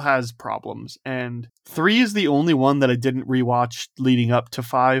still has problems. And 3 is the only one that I didn't rewatch leading up to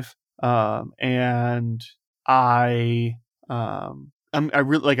 5. And I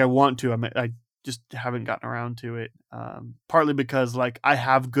really like, I want to, I just haven't gotten around to it. Partly because like I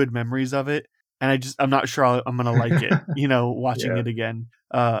have good memories of it, and I'm not sure I'm going to like it, watching it again.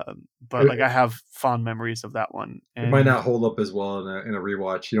 But like I have fond memories of that one. And it might not hold up as well in a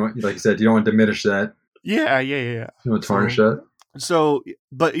rewatch. You don't, like you said, you don't want to diminish that. Yeah. You don't want to tarnish that. So,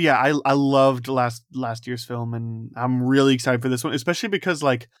 but yeah, I loved last year's film, and I'm really excited for this one, especially because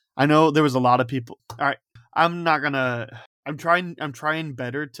like I know there was a lot of people. All right, I'm trying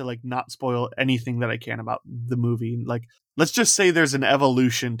better to like not spoil anything that I can about the movie. Like, let's just say there's an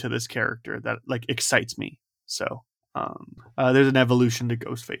evolution to this character that like excites me. So, there's an evolution to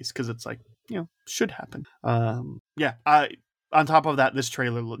Ghostface because it's like, should happen. Yeah, on top of that, this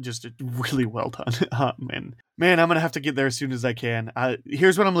trailer just really well done. And man, I'm going to have to get there as soon as I can.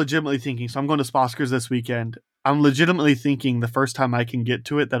 Here's what I'm legitimately thinking. So I'm going to Sposkers this weekend. I'm legitimately thinking the first time I can get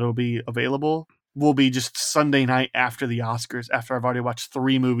to it that it'll be available will be just Sunday night after the Oscars, after I've already watched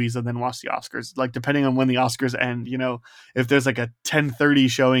 3 movies and then watched the Oscars. Like, depending on when the Oscars end, if there's like a 10:30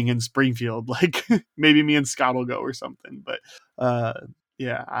 showing in Springfield, like maybe me and Scott will go or something. But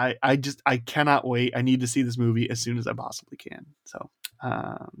yeah, I cannot wait. I need to see this movie as soon as I possibly can. So,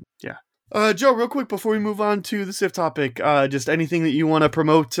 yeah. Joe, real quick before we move on to the SIF topic, just anything that you want to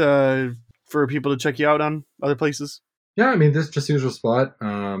promote for people to check you out on other places? Yeah, I mean, this is just the usual spot.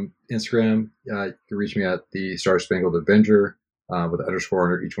 Instagram, you can reach me at the Star Spangled Avenger with an underscore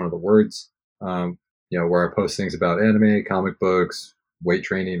under each one of the words. Where I post things about anime, comic books, weight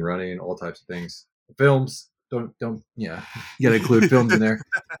training, running, all types of things. Films. Don't you gotta include films in there.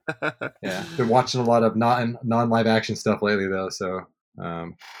 Yeah, been watching a lot of non-live action stuff lately though, so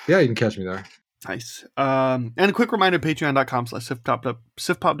yeah, you can catch me there. Nice. And a quick reminder,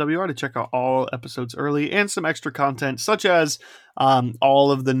 patreon.com/SIFPOPWR to check out all episodes early and some extra content, such as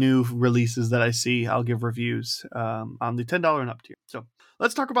all of the new releases that I see. I'll give reviews on the $10 and up tier. So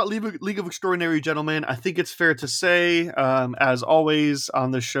let's talk about League of Extraordinary Gentlemen. I think it's fair to say, as always on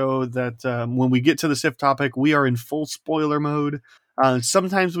the show, that when we get to the SIF topic, we are in full spoiler mode.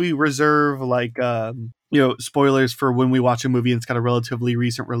 Sometimes we reserve like spoilers for when we watch a movie and it's got a relatively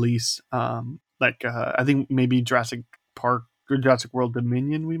recent release. I think maybe Jurassic Park or Jurassic World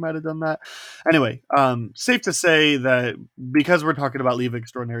Dominion, we might have done that. Anyway, safe to say that because we're talking about League of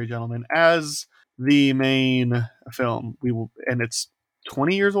Extraordinary Gentlemen as the main film, we will, and it's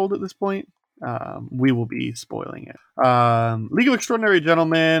 20 years old at this point, we will be spoiling it. League of Extraordinary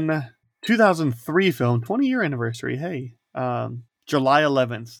Gentlemen, 2003 film, 20-year anniversary. Hey, July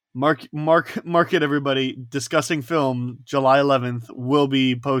 11th. Mark it, everybody. Discussing film, July 11th, we'll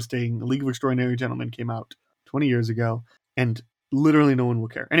be posting League of Extraordinary Gentlemen came out 20 years ago, and literally no one will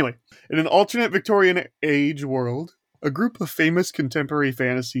care. Anyway, in an alternate Victorian age world, a group of famous contemporary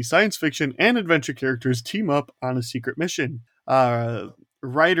fantasy, science fiction, and adventure characters team up on a secret mission.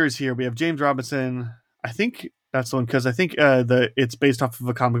 Writers here, we have James Robinson. I think that's the one, because I think it's based off of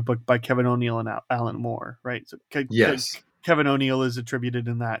a comic book by Kevin O'Neill and Alan Moore, right? So yes. Kevin O'Neill is attributed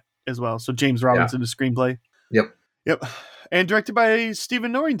in that as well. So James Robinson is screenplay. Yep. And directed by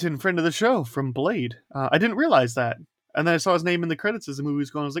Stephen Norrington, friend of the show from Blade. I didn't realize that. And then I saw his name in the credits as the movie was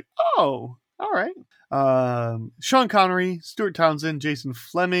going. I was like, oh, all right. Sean Connery, Stuart Townsend, Jason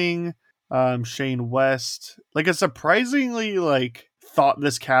Fleming, Shane West. Like, I surprisingly thought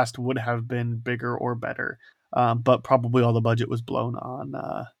this cast would have been bigger or better. But probably all the budget was blown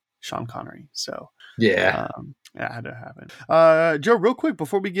on Sean Connery. So yeah, it had to happen. Joe, real quick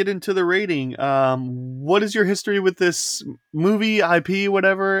before we get into the rating, what is your history with this movie, IP,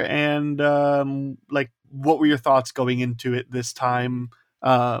 whatever, and what were your thoughts going into it this time,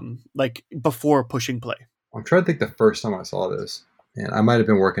 before pushing play? I'm trying to think the first time I saw this, and I might have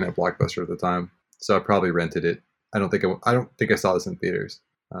been working at Blockbuster at the time, so I probably rented it. I don't think I saw this in theaters.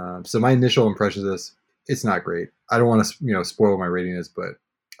 So my initial impression of this, it's not great. I don't want to spoil what my rating is, but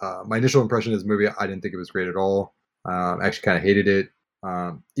my initial impression of this movie, I didn't think it was great at all. I actually kind of hated it.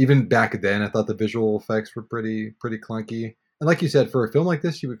 Even back then, I thought the visual effects were pretty clunky. And like you said, for a film like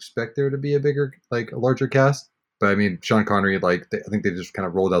this, you expect there to be a larger cast. But I mean, Sean Connery, I think they just kind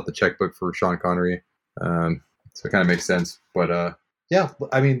of rolled out the checkbook for Sean Connery. So it kind of makes sense. But yeah,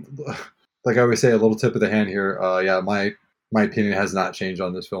 I mean, like I always say, a little tip of the hand here. Yeah, my My opinion has not changed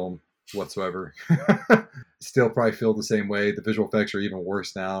on this film whatsoever. Still probably feel the same way. The visual effects are even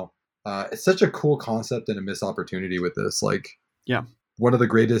worse now. It's such a cool concept and a missed opportunity with this. Like, Yeah. one of the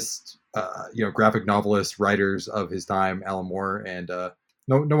greatest, graphic novelist writers of his time, Alan Moore, and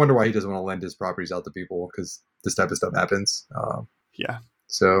no wonder why he doesn't want to lend his properties out to people, because this type of stuff happens. Yeah.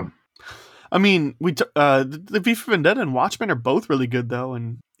 So, I mean, the V for Vendetta and Watchmen are both really good, though,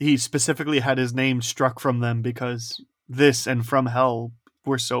 and he specifically had his name struck from them because this and From Hell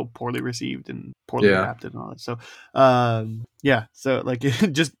were so poorly received and poorly adapted and all that. So, so like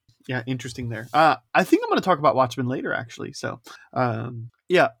just interesting there. I think I'm going to talk about Watchmen later, actually. So,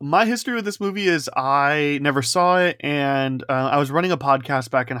 my history with this movie is I never saw it, and I was running a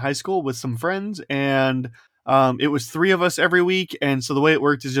podcast back in high school with some friends, and it was 3 of us every week, and so the way it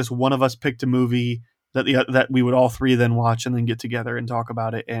worked is just one of us picked a movie that we would all 3 then watch and then get together and talk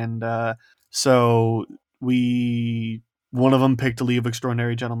about it. And so one of them picked A League of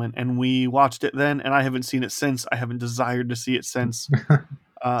Extraordinary Gentlemen, and we watched it then, and I haven't seen it since. I haven't desired to see it since.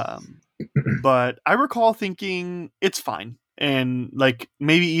 But I recall thinking it's fine, and like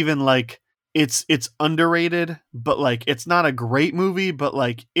maybe even like it's underrated, but like it's not a great movie, but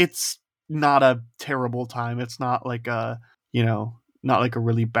like it's not a terrible time. It's not like not like a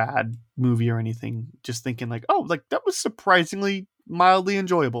really bad movie or anything. Just thinking like, oh, like that was surprisingly mildly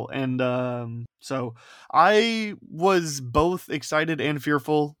enjoyable. And so I was both excited and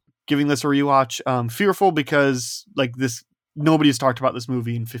fearful giving this a rewatch. Fearful because like nobody's talked about this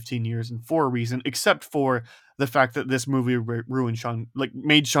movie in 15 years, and for a reason, except for the fact that this movie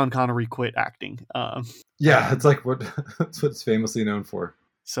made Sean Connery quit acting. it's like that's what it's famously known for.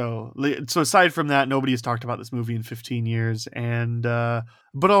 So aside from that, nobody has talked about this movie in 15 years. And,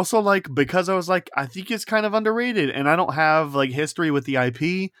 but also like, because I was like, I think it's kind of underrated, and I don't have like history with the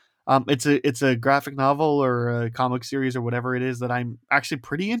IP. It's a graphic novel or a comic series or whatever it is that I'm actually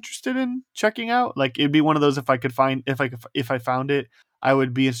pretty interested in checking out. Like, it'd be one of those, if I found it, I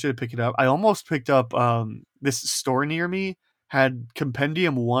would be interested to pick it up. I almost picked up, this store near me had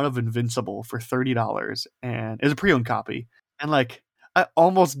Compendium 1 of Invincible for $30, and it was a pre-owned copy. And like, I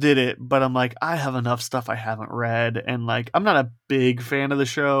almost did it, but I'm like, I have enough stuff I haven't read, and like, I'm not a big fan of the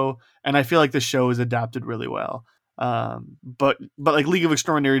show, and I feel like the show is adapted really well. But like League of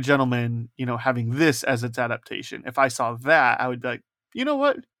Extraordinary Gentlemen, having this as its adaptation, if I saw that, I would be like, you know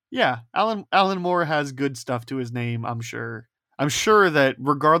what? Yeah, Alan Moore has good stuff to his name. I'm sure that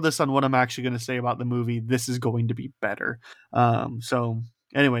regardless on what I'm actually going to say about the movie, this is going to be better. So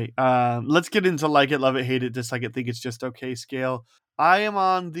anyway, let's get into like it, love it, hate it, dislike it, think it's just okay scale. I am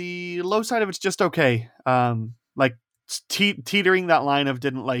on the low side of it's just okay. Like teetering that line of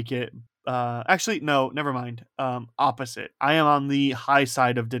didn't like it. Actually, no, never mind. Opposite. I am on the high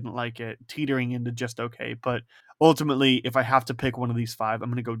side of didn't like it, teetering into just okay. But ultimately, if I have to pick one of these 5, I'm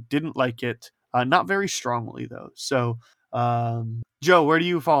going to go didn't like it. Not very strongly though. So, Joe, where do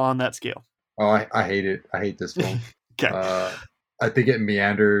you fall on that scale? Oh, I hate it. I hate this film. Okay. I think it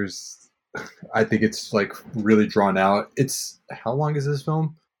meanders. I think it's like really drawn out. How long is this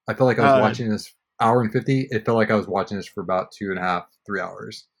film? I felt like I was watching this hour and 50. It felt like I was watching this for about 2.5, 3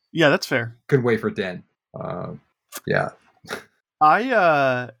 hours. Yeah, that's fair. Could wait for Dan. Yeah.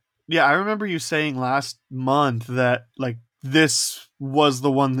 I remember you saying last month that like this was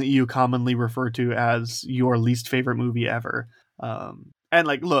the one that you commonly refer to as your least favorite movie ever. And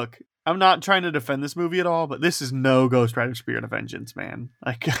like, look, I'm not trying to defend this movie at all, but this is no Ghost Rider Spirit of Vengeance, man.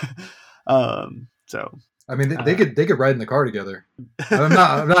 Like, so. I mean, they could ride in the car together. I'm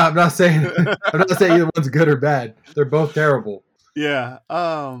not saying either one's good or bad. They're both terrible. Yeah.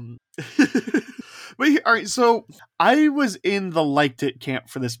 But all right. So I was in the liked it camp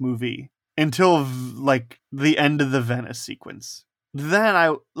for this movie until like the end of the Venice sequence. Then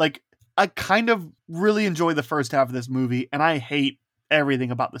I kind of really enjoy the first half of this movie, and I hate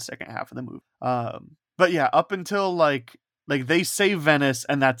everything about the second half of the movie. But yeah, up until like they say Venice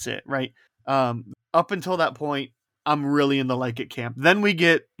and that's it, right? Up until that point, I'm really in the like it camp. Then we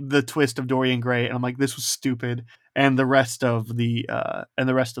get the twist of Dorian Gray, and I'm like, this was stupid. And the rest of the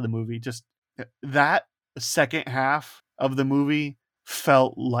movie, just that second half of the movie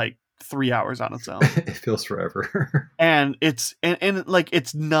felt like 3 hours on its own. It feels forever. And it's like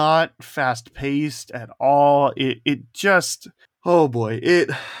it's not fast paced at all. It just, oh boy,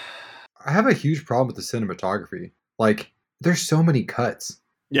 I have a huge problem with the cinematography. Like, there's so many cuts.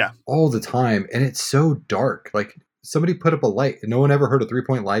 Yeah. All the time, and it's so dark. Like, somebody put up a light, and no one ever heard of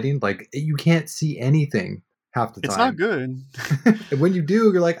 3-point lighting. Like, you can't see anything half the time. It's not good. And when you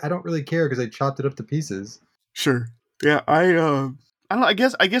do, you're like, I don't really care because I chopped it up to pieces. Sure. Yeah, I I don't know.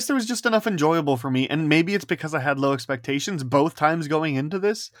 I guess there was just enough enjoyable for me, and maybe it's because I had low expectations both times going into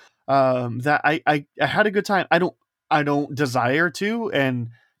this. That I had a good time. I don't desire to, and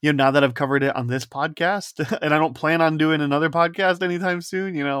now that I've covered it on this podcast, and I don't plan on doing another podcast anytime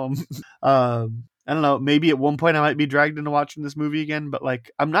soon. I don't know. Maybe at one point I might be dragged into watching this movie again, but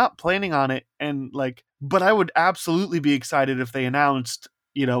like I'm not planning on it, and like, but I would absolutely be excited if they announced,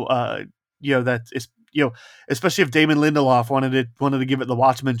 that is. Especially if Damon Lindelof wanted to give it the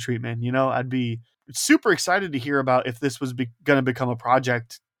Watchmen treatment, I'd be super excited to hear about if this was going to become a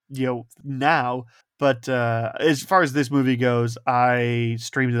project, now. But as far as this movie goes, I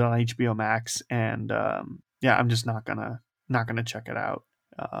streamed it on HBO Max, and I'm just not gonna check it out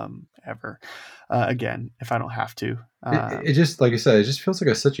ever again if I don't have to. It just, like I said, it just feels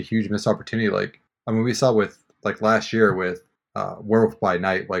like such a huge missed opportunity. Like, I mean, we saw with like last year with Werewolf by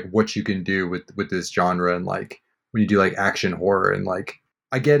Night, like what you can do with this genre, and like when you do like action horror, and like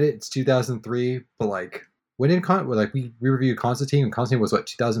I get it, it's 2003, but like when did we reviewed Constantine, and Constantine was what,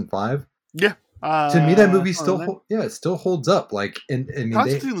 2005? Yeah. To me, that movie still it still holds up. Like, and I mean,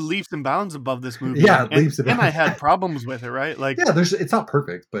 Constantine leaps and bounds above this movie. Yeah, leaps and I had problems with it, right? Like, yeah, it's not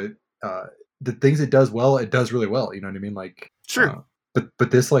perfect, but the things it does well, it does really well. You know what I mean? Like, sure.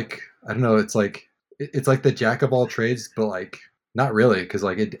 But this, like, I don't know, it's like the jack of all trades, but like not really, because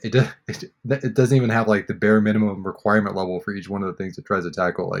like it doesn't even have like the bare minimum requirement level for each one of the things it tries to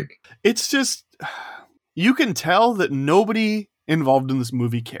tackle. Like, it's just, you can tell that nobody involved in this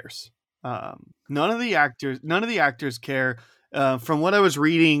movie cares. None of the actors care. From what I was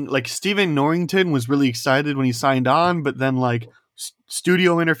reading, like Stephen Norrington was really excited when he signed on, but then like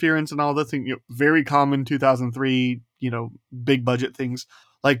studio interference and all the thing, very common 2003, big budget things.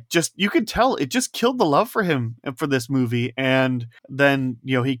 Like, just, you could tell it just killed the love for him for this movie. And then,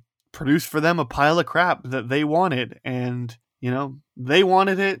 he produced for them a pile of crap that they wanted, and, they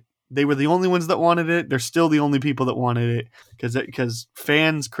wanted it. They were the only ones that wanted it. They're still the only people that wanted it, because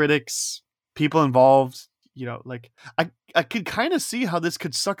fans, critics, people involved, like I could kind of see how this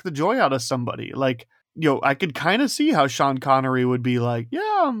could suck the joy out of somebody. Like, I could kind of see how Sean Connery would be like,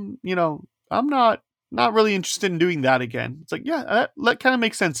 yeah, I'm not really interested in doing that again. It's like, yeah, that kind of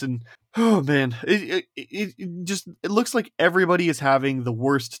makes sense. And oh man, it looks like everybody is having the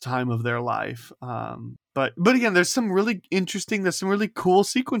worst time of their life. But again, there's some really cool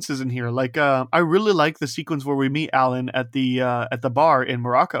sequences in here. Like, I really like the sequence where we meet Alan at the bar in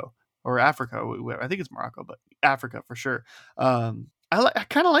Morocco or Africa. I think it's Morocco, but Africa for sure. I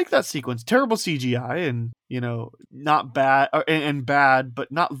kind of like that sequence. Terrible CGI, and not bad, and bad, but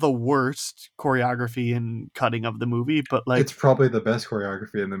not the worst choreography and cutting of the movie. But like, it's probably the best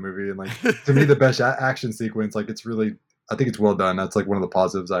choreography in the movie, and like to me, the best action sequence. Like, it's really, I think it's well done. That's like one of the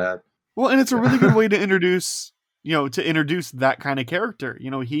positives I had. Well, and it's a really good way to introduce that kind of character.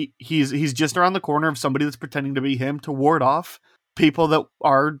 He's just around the corner of somebody that's pretending to be him to ward off people that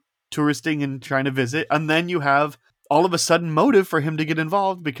are touristing and trying to visit, and then you have all of a sudden motive for him to get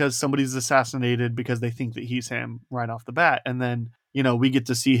involved because somebody's assassinated because they think that he's him right off the bat. And then, we get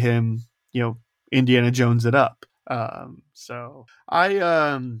to see him, Indiana Jones it up. So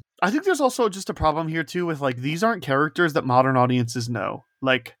I think there's also just a problem here too with like, these aren't characters that modern audiences know.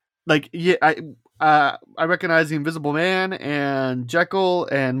 Yeah, I recognize the Invisible Man and Jekyll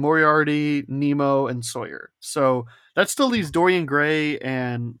and Moriarty, Nemo and Sawyer. So that still leaves Dorian Gray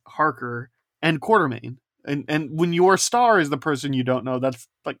and Harker and Quartermain. And when your star is the person you don't know, that's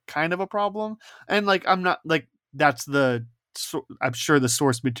like kind of a problem. And like, I'm not like, that's I'm sure the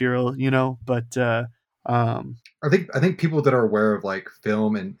source material, but I think people that are aware of like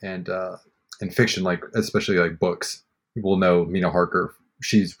film and fiction, like especially like books, will know Mina Harker.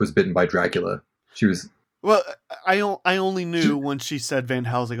 She was bitten by Dracula. She was. Well, I only knew when she said Van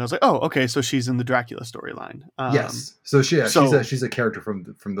Helsing. I was like, oh, okay, so she's in the Dracula storyline. Yes, so she's a character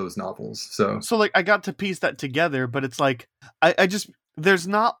from those novels. So like, I got to piece that together, but it's like I just there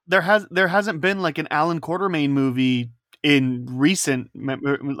hasn't been like an Alan Quartermain movie in recent,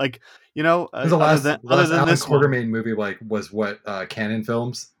 like, the last Alan Quartermain movie like was what, Canon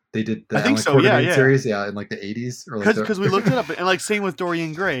Films. They did the Alan Quartermain series, in like the 80s. Because we looked it up, and like same with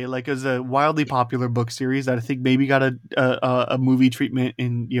Dorian Gray, like as a wildly popular book series that I think maybe got a movie treatment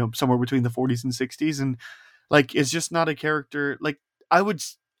in somewhere between the 40s and 60s, and like it's just not a character. Like I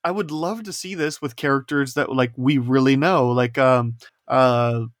would love to see this with characters that like we really know. Like I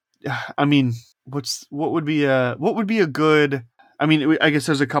mean, what would be a good? I mean, I guess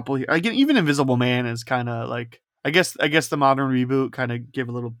there's a couple here. Even Invisible Man is kind of like. I guess the modern reboot kind of give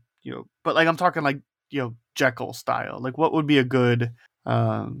a little, but like I'm talking like, Jekyll style. Like what would be a good,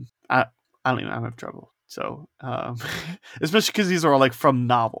 I don't even, I have trouble So, especially because these are all like from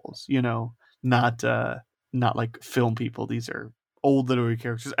novels, not like film people. These are old literary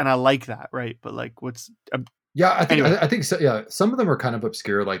characters, and I like that, right? But like, Yeah, Anyway. I think so. Yeah, some of them are kind of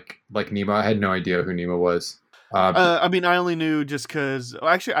obscure, like Nemo. I had no idea who Nemo was. I mean, I only knew just because.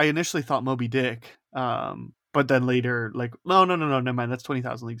 Actually, I initially thought Moby Dick, but then later, like, no, never mind. That's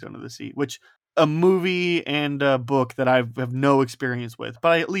 20,000 Leagues Under the Sea, which a movie and a book that I have no experience with,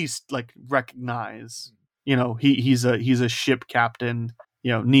 but I at least like recognize. He's a ship captain.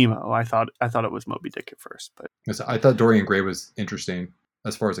 Nemo. I thought it was Moby Dick at first, but I thought Dorian Gray was interesting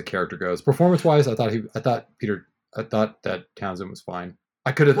as far as the character goes. Performance wise, I thought that Townsend was fine.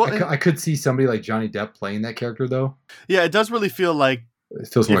 I could see somebody like Johnny Depp playing that character though. Yeah, it does really feel like it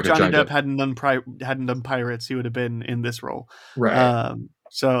feels more if like Johnny Depp hadn't done Pirates, he would have been in this role. Right.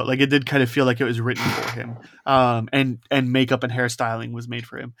 So like it did kind of feel like it was written for him. And makeup and hairstyling was made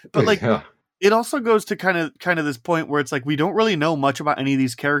for him. But like it also goes to kind of this point where it's like we don't really know much about any of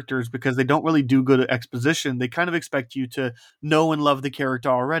these characters because they don't really do good exposition. They kind of expect you to know and love the character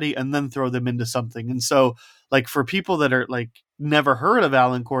already and then throw them into something. And so like for people that are like never heard of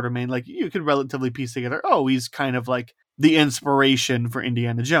Alan Quatermain, like you could relatively piece together, oh, he's kind of like the inspiration for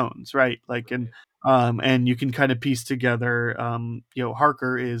Indiana Jones, right? Like and you can kind of piece together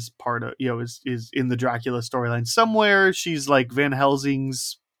Harker is part of is in the Dracula storyline somewhere. She's like Van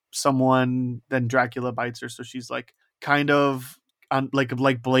Helsing's someone, then Dracula bites her, so she's like kind of on like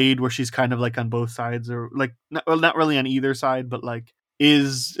Blade, where she's kind of like on both sides, or like not really on either side, but like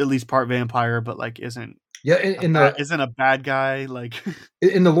is at least part vampire, but like isn't isn't a bad guy. Like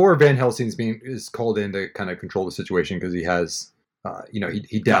in the lore, Van Helsing's is called in to kind of control the situation because he has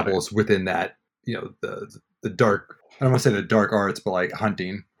he dabbles within that the dark, I don't want to say the dark arts, but like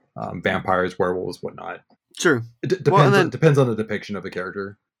hunting vampires, werewolves, whatnot. True. It depends on the depiction of the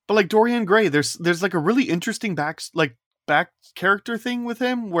character. But like Dorian Gray, there's like a really interesting back character thing with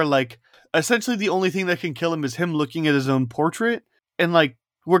him, where like essentially the only thing that can kill him is him looking at his own portrait, and like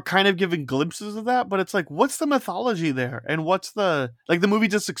we're kind of giving glimpses of that, but it's like, what's the mythology there, and what's the like the movie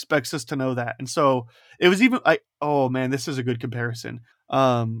just expects us to know that, and so it was even oh man, this is a good comparison.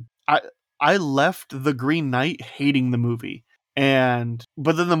 I left The Green Knight hating the movie.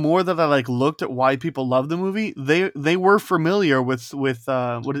 But then the more that I like looked at why people love the movie, they were familiar with what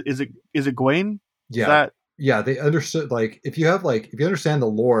is it Gawain? Yeah, they understood. Like if you understand the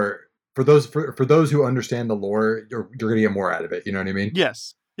lore, for those who understand the lore, you're gonna get more out of it. You know what I mean?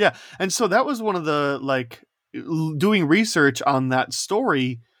 Yes, yeah. And so that was one of the like doing research on that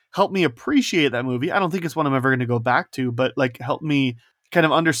story helped me appreciate that movie. I don't think it's one I'm ever going to go back to, but like helped me kind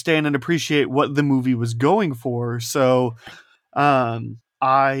of understand and appreciate what the movie was going for. So.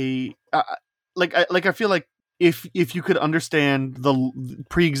 I feel like if you could understand the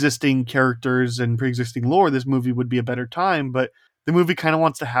pre-existing characters and pre-existing lore, this movie would be a better time. But the movie kind of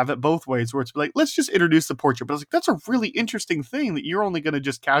wants to have it both ways, where it's like, let's just introduce the portrait. But I was like, that's a really interesting thing that you're only going to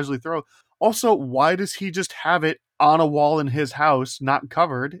just casually throw. Also, why does he just have it on a wall in his house, not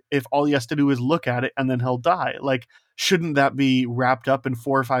covered, if all he has to do is look at it and then he'll die? Like, shouldn't that be wrapped up in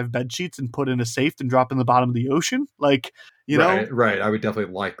 4 or 5 bed sheets and put in a safe and drop in the bottom of the ocean? Like, right. I would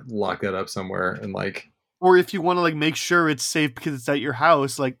definitely lock that up somewhere and like, or if you want to like make sure it's safe because it's at your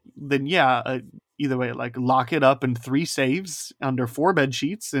house, like then either way, like lock it up in 3 safes under 4 bed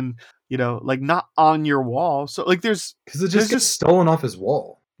sheets, and like not on your wall. So like because it just gets stolen off his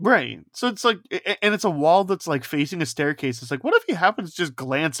wall. Right. So it's like, and it's a wall that's like facing a staircase. It's like, what if he happens to just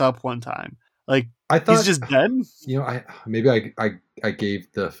glance up one time? Like, I thought he's just dead. I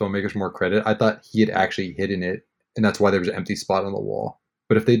gave the filmmakers more credit. I thought he had actually hidden it, and that's why there was an empty spot on the wall.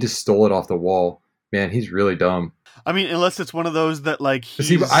 But if they just stole it off the wall, man, he's really dumb. I mean, unless it's one of those that like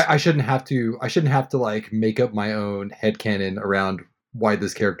I shouldn't have to like make up my own headcanon around why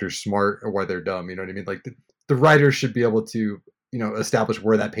this character's smart or why they're dumb. You know what I mean? Like the writers should be able to establish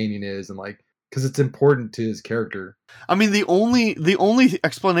where that painting is, and like, because it's important to his character. I mean, the only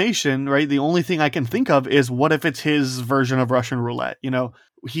explanation, right? The only thing I can think of is, what if it's his version of Russian roulette?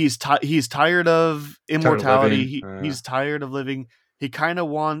 He's tired of immortality. He's tired of living. He kind of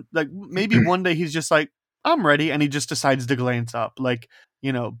wants, like, maybe one day he's just like, I'm ready, and he just decides to glance up, like,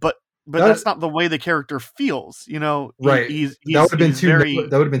 but that's not the way the character feels, Right. That would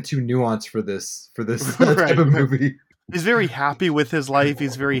have been too nuanced for this type of movie. He's very happy with his life.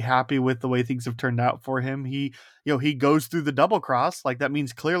 He's very happy with the way things have turned out for him. He goes through the double cross. Like, that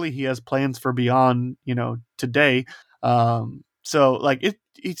means clearly he has plans for beyond, today. So like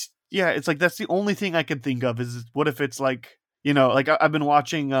it's like, that's the only thing I can think of is, what if it's like, like I've been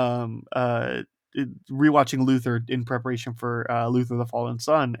watching rewatching Luther in preparation for Luther the Fallen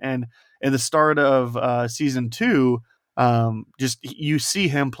Son, and at the start of season 2, just you see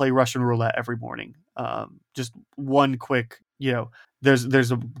him play Russian roulette every morning. Just one quick,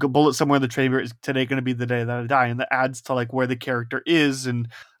 there's a bullet somewhere in the chamber. Is today going to be the day that I die? And that adds to like where the character is, and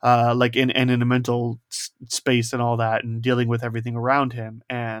like in a mental space and all that, and dealing with everything around him.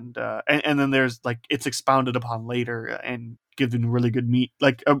 And then there's like it's expounded upon later and given really good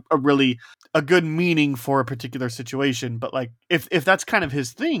a good meaning for a particular situation. But like if that's kind of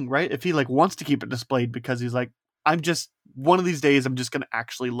his thing, right? If he like wants to keep it displayed because he's like, I'm just one of these days I'm just going to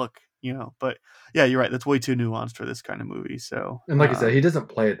actually look, but yeah, you're right. That's way too nuanced for this kind of movie. So, and like I said, he doesn't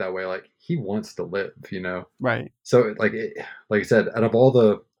play it that way. Like he wants to live, right. So like I said, out of all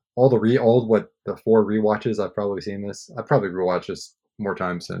the 4 rewatches I've probably seen this, I've probably rewatched this more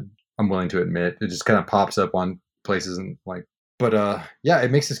times than I'm willing to admit. It just kind of pops up on places and like, but yeah, it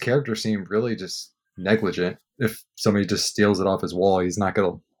makes his character seem really just negligent. If somebody just steals it off his wall, he's not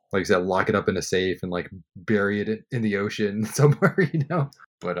gonna, like I said, lock it up in a safe and like bury it in the ocean somewhere,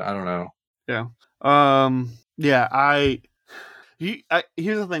 But I don't know. Yeah. Yeah.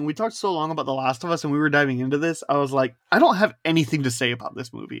 Here's the thing. We talked so long about The Last of Us and we were diving into this. I was like, I don't have anything to say about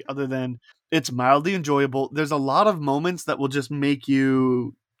this movie other than it's mildly enjoyable. There's a lot of moments that will just make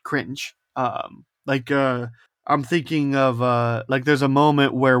you cringe. I'm thinking of like there's a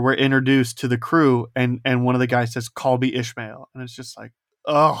moment where we're introduced to the crew and one of the guys says, "Call me Ishmael." And it's just like,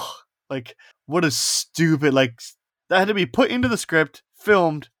 oh, like what a stupid, like that had to be put into the script,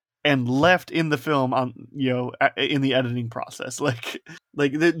 filmed, and left in the film on, in the editing process. Like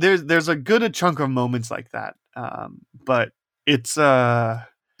there's a good chunk of moments like that. But it's the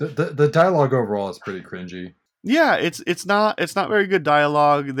dialogue overall is pretty cringy. Yeah, it's not very good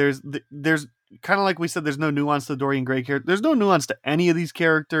dialogue. There's kind of like we said, there's no nuance to the Dorian Gray character. There's no nuance to any of these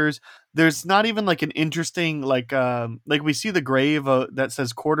characters. There's not even like an interesting like we see the grave that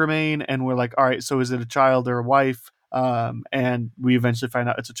says Quartermain, and we're like, all right, so is it a child or a wife? And we eventually find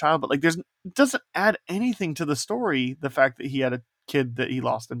out it's a child, but like it doesn't add anything to the story. The fact that he had a kid that he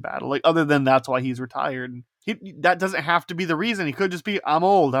lost in battle, like other than that's why he's retired. That doesn't have to be the reason. He could just be, I'm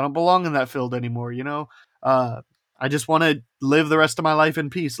old, I don't belong in that field anymore. I just want to live the rest of my life in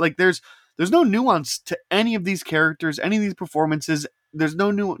peace. Like there's no nuance to any of these characters, any of these performances. There's no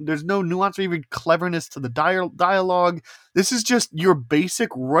nuance or even cleverness to the dialogue. This is just your basic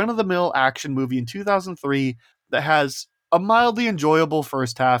run-of-the-mill action movie in 2003 that has a mildly enjoyable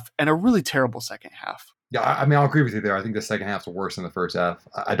first half and a really terrible second half. Yeah, I mean, I'll agree with you there. I think the second half's worse than the first half.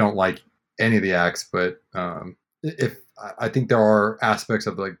 I don't like any of the acts, but I think there are aspects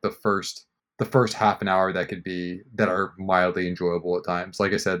of like the first half an hour that are mildly enjoyable at times.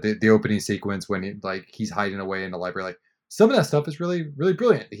 Like I said, the opening sequence when he's hiding away in the library, like some of that stuff is really, really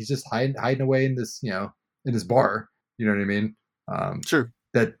brilliant. He's just hiding away in this, in this bar. You know what I mean? Sure.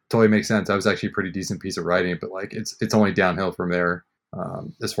 That totally makes sense. That was actually a pretty decent piece of writing, but like it's only downhill from there.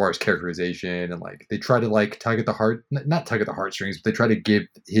 As far as characterization and like they try to like not tug at the heartstrings, but they try to give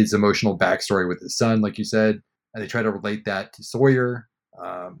his emotional backstory with his son, like you said, and they try to relate that to Sawyer.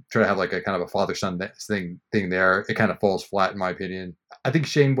 Try to have like a kind of a father-son thing there. It kind of falls flat in my opinion. I think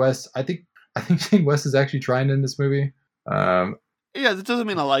Shane West is actually trying in this movie. Yeah, that doesn't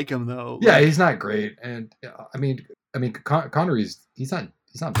mean I like him though. Yeah, he's not great, and I mean Connery's he's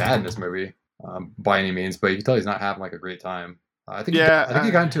not bad in this movie by any means, but you can tell he's not having like a great time. I think he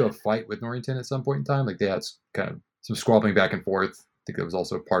got into a fight with Norrington at some point in time. Like they had kind of some squabbling back and forth. I think that was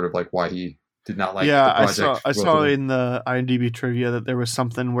also part of like why he did not like the project. I saw in the IMDb trivia that there was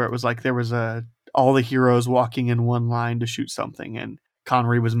something where it was like there was all the heroes walking in one line to shoot something, and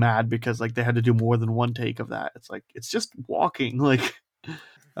Connery was mad because like they had to do more than one take of that. It's like it's just walking, like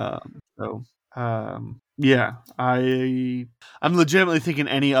yeah. I'm legitimately thinking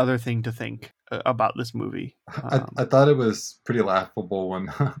any other thing to think about this movie. I thought it was pretty laughable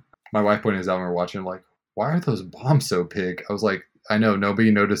when my wife pointed out when we were watching, like, why are those bombs so big? I was like, I know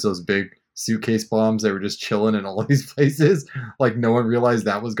nobody noticed those big suitcase bombs. They were just chilling in all these places. Like no one realized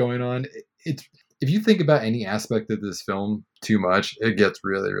that was going on. If you think about any aspect of this film too much, it gets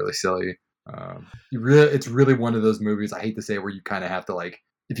really, really silly. It's really one of those movies, I hate to say it, where you kind of have to like,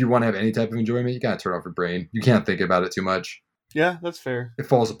 if you want to have any type of enjoyment, you gotta turn off your brain. You can't think about it too much. Yeah, that's fair. It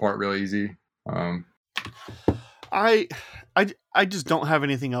falls apart real easy. I just don't have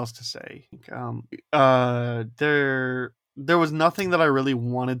anything else to say. There was nothing that I really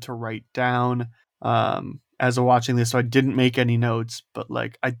wanted to write down as of watching this, so I didn't make any notes, but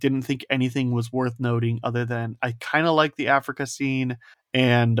like I didn't think anything was worth noting other than I kind of like the Africa scene,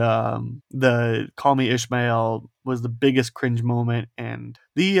 and the Call Me Ishmael was the biggest cringe moment, and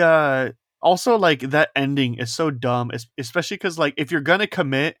the also like that ending is so dumb, especially because like if you're gonna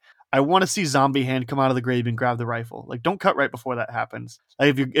commit, I want to see Zombie Hand come out of the grave and grab the rifle. Like, don't cut right before that happens.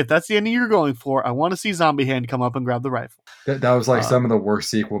 Like, if that's the ending you're going for, I want to see Zombie Hand come up and grab the rifle. That was like some of the worst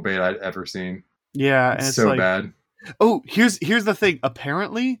sequel bait I'd ever seen. Yeah, It's and it's so like, bad. oh, here's the thing.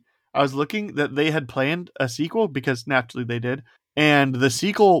 Apparently, I was looking that they had planned a sequel because naturally they did, and the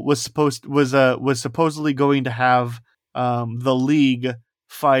sequel was supposedly going to have the League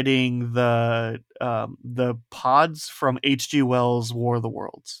fighting the pods from H.G. Wells' War of the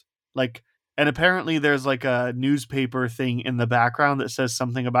Worlds. Like, and apparently there's like a newspaper thing in the background that says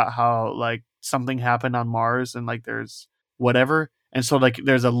something about how like something happened on Mars and like there's whatever. And so like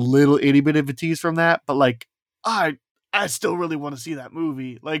there's a little itty bit of a tease from that, but like I still really want to see that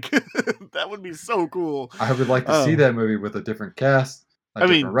movie. Like that would be so cool. I would like to see that movie with a different cast, a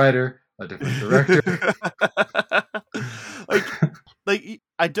different writer, a different director. like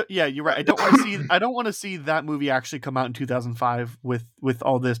I don't. Yeah, you're right. I don't want to see that movie actually come out in 2005 with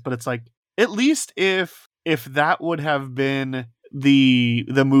all this. But it's like at least if that would have been the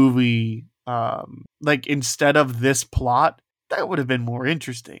movie, like instead of this plot, that would have been more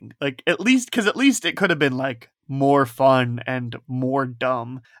interesting. Like at least it could have been like more fun and more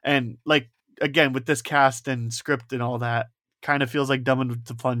dumb. And like again with this cast and script and all that, kind of feels like Dumb and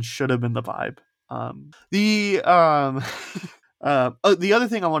the Fun should have been the vibe. The other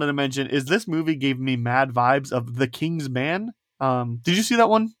thing I wanted to mention is this movie gave me mad vibes of The King's Man. Did you see that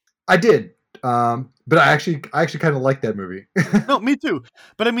one? I did. But I actually kind of like that movie. No, me too.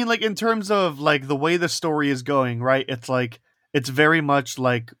 But I mean, like in terms of like the way the story is going, right? It's like it's very much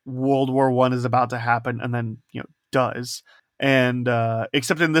like World War I is about to happen, and then does. And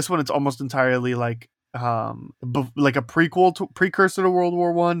except in this one, it's almost entirely like like a precursor to World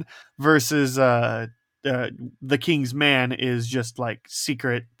War I versus The King's Man is just like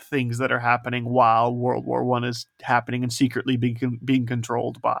secret things that are happening while World War I is happening and secretly being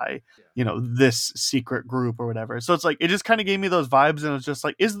controlled by this secret group or whatever. So it's like it just kind of gave me those vibes, and it was just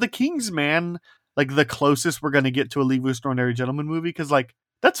like, is The King's Man like the closest we're going to get to a League of Extraordinary Gentlemen movie? Because like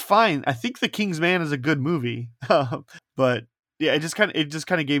that's fine. I think The King's Man is a good movie, but yeah, it just kind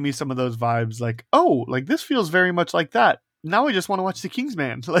of gave me some of those vibes. Like, oh, like this feels very much like that. Now I just want to watch The King's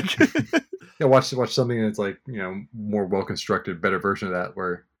Man. Like, yeah, watch something that's like more well constructed, better version of that.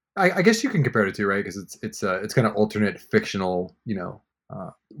 Where I guess you can compare it to, right? Because it's kind of alternate fictional,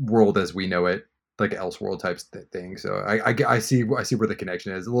 world as we know it, like Elseworld type thing. So I see where the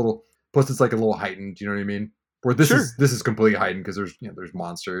connection is a little. Plus, it's like a little heightened. You know what I mean? Where this is completely heightened because there's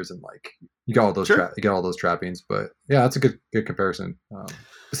monsters and like you got all those you got all those trappings. But yeah, that's a good comparison.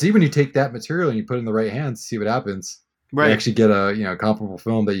 See, when you take that material and you put it in the right hands, see what happens. Right. You actually get a comparable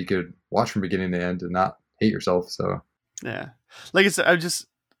film that you could watch from beginning to end and not hate yourself. So yeah, like I said,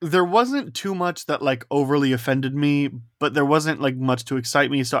 there wasn't too much that like overly offended me, but there wasn't like much to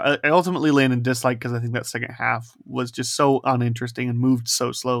excite me. So I ultimately landed in dislike because I think that second half was just so uninteresting and moved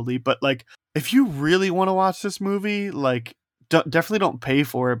so slowly. But like, if you really want to watch this movie, like definitely don't pay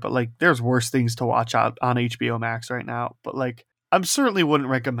for it. But like, there's worse things to watch out on HBO Max right now. But like, I certainly wouldn't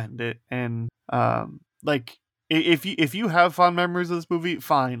recommend it. And like, if you have fond memories of this movie,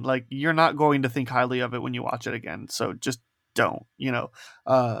 fine. Like, you're not going to think highly of it when you watch it again. So just don't.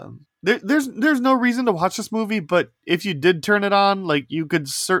 There's no reason to watch this movie. But if you did turn it on, like, you could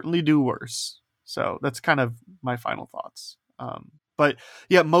certainly do worse. So that's kind of my final thoughts. But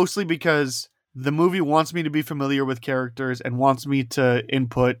yeah, mostly because the movie wants me to be familiar with characters and wants me to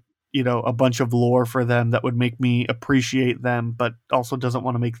input, a bunch of lore for them that would make me appreciate them, but also doesn't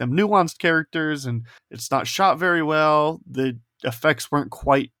want to make them nuanced characters. And it's not shot very well. The effects weren't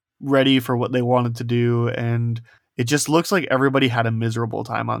quite ready for what they wanted to do. And it just looks like everybody had a miserable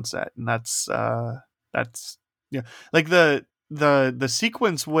time on set. And that's like the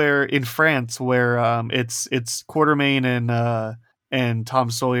sequence where in France where it's Quatermain and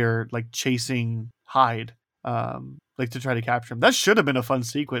Tom Sawyer like chasing Hyde like to try to capture him. That should have been a fun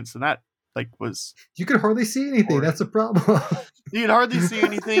sequence, and that like was you could hardly see anything. Boring. That's a problem. You could hardly see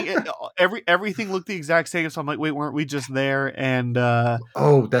anything. Everything looked the exact same. So I'm like, wait, weren't we just there? And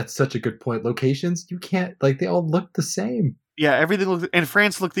oh, that's such a good point. Locations, you can't like they all look the same. Yeah, everything looked, and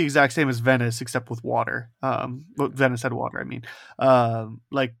France looked the exact same as Venice, except with water. Venice had water. I mean,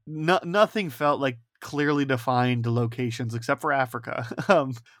 like nothing felt like clearly defined locations except for Africa,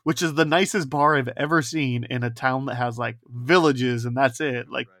 which is the nicest bar I've ever seen in a town that has like villages and that's it.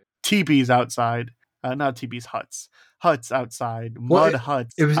 Like teepees outside, not teepees, huts outside, mud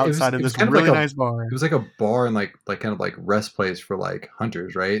huts outside of this really nice bar. It was like a bar and like kind of like rest place for like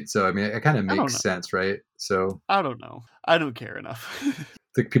hunters, right? So I mean, it kind of makes sense, right? So I don't know. I don't care enough.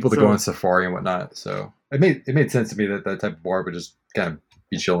 the people that go on safari and whatnot. So it made sense to me that type of bar would just kind of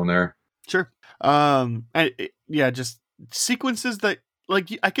be chilling there. Sure. Just sequences that like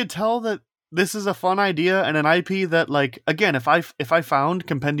I could tell that this is a fun idea and an IP that, like, again, if I found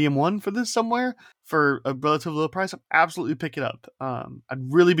Compendium 1 for this somewhere for a relatively low price, I'd absolutely pick it up. I'd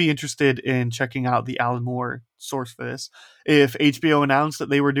really be interested in checking out the Alan Moore source for this. If HBO announced that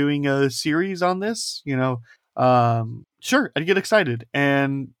they were doing a series on this, sure, I'd get excited.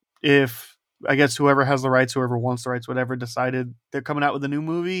 And if, I guess, whoever has the rights, whoever wants the rights, whatever, decided they're coming out with a new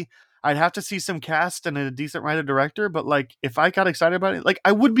movie, I'd have to see some cast and a decent writer director, but like if I got excited about it, like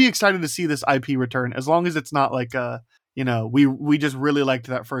I would be excited to see this IP return, as long as it's not like we just really liked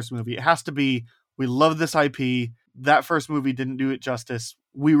that first movie. It has to be, we love this IP. That first movie didn't do it justice.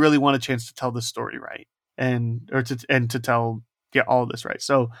 We really want a chance to tell this story right and to tell all of this right.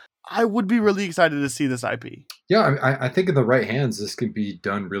 So I would be really excited to see this IP. Yeah, I think in the right hands, this can be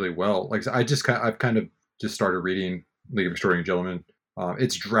done really well. Like I've kind of just started reading League of Extraordinary Gentlemen.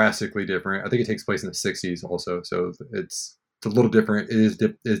 It's drastically different. I think it takes place in the 60s also, so it's a little different.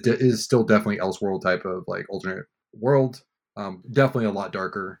 It is still definitely Elseworld type of like alternate world. Definitely a lot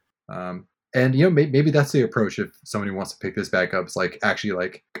darker. And maybe that's the approach if somebody wants to pick this back up. It's like actually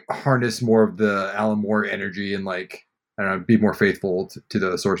like harness more of the Alan Moore energy and like, I don't know, be more faithful to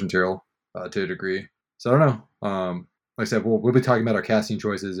the source material to a degree. So I don't know. Like I said, we'll be talking about our casting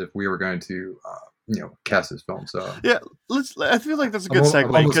choices if we were going to cast this film. So yeah, I feel like that's a good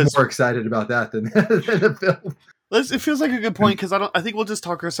segue. I'm almost more excited about that than the film. It feels like a good point because I think we'll just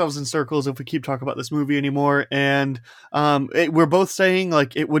talk ourselves in circles if we keep talking about this movie anymore. And we're both saying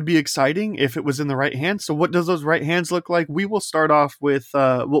like it would be exciting if it was in the right hands. So what does those right hands look like? We will start off with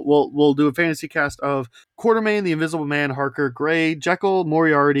we'll do a fantasy cast of Quartermain, the Invisible Man, Harker, Gray, Jekyll,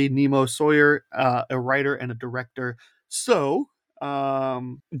 Moriarty, Nemo, Sawyer, a writer and a director. So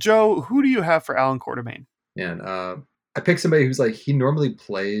Joe, who do you have for Alan Quartermain? And I picked somebody who's like, he normally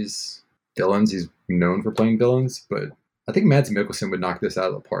plays villains. He's known for playing villains, but I think Mads Mikkelsen would knock this out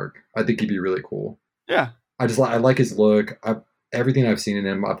of the park. I think he'd be really cool. Yeah. I like his look. Everything I've seen in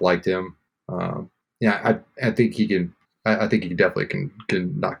him, I've liked him. I think he can. I think he definitely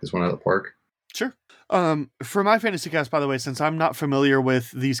can knock this one out of the park. Sure. For my fantasy cast, by the way, since I'm not familiar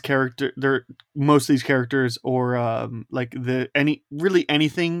with most of these characters or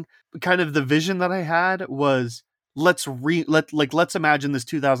anything, kind of the vision that I had was let's imagine this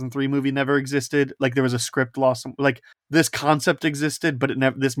 2003 movie never existed. Like there was a script lost, like this concept existed, but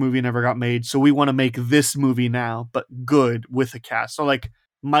this movie never got made. So we want to make this movie now, but good with a cast. So like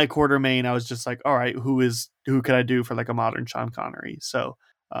my Quartermain, I was just like, all right, who could I do for like a modern Sean Connery? So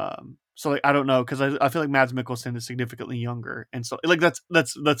like I don't know, because I feel like Mads Mikkelsen is significantly younger, and so like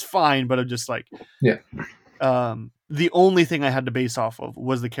that's fine. But I'm just like, yeah. The only thing I had to base off of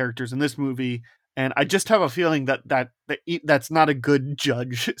was the characters in this movie, and I just have a feeling that's not a good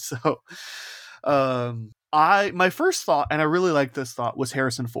judge. So, my first thought, and I really like this thought, was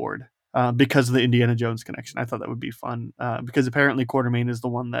Harrison Ford, because of the Indiana Jones connection. I thought that would be fun, because apparently Quartermain is the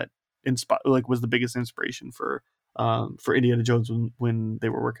one that was the biggest inspiration for Indiana Jones when they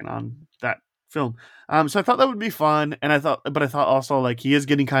were working on that film. So I thought that would be fun, and I thought also like he is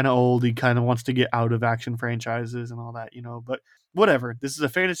getting kind of old. He kind of wants to get out of action franchises and all that, but whatever. This is a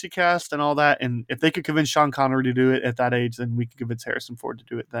fantasy cast and all that, and if they could convince Sean Connery to do it at that age, then we could convince Harrison Ford to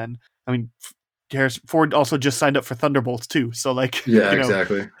do it then. I mean, Harrison Ford also just signed up for Thunderbolts too, so like, yeah,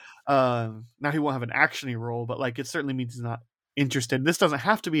 exactly. Now he won't have an actiony role, but like it certainly means he's not interested. This doesn't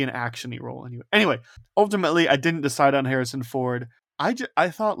have to be an actiony role anyway. Ultimately, I didn't decide on Harrison Ford. I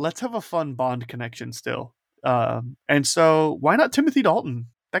thought, let's have a fun Bond connection still, and so why not Timothy Dalton?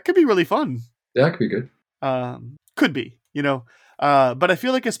 That could be really fun. Yeah, that could be good. Could be, but I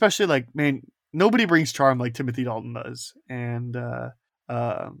feel like, especially like, man, nobody brings charm like Timothy Dalton does, and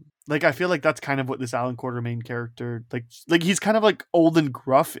like I feel like that's kind of what this Alan Quartermain character, like he's kind of like old and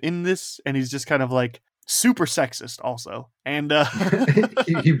gruff in this, and he's just kind of like super sexist also, and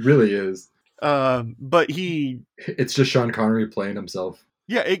he really is. But it's just Sean Connery playing himself.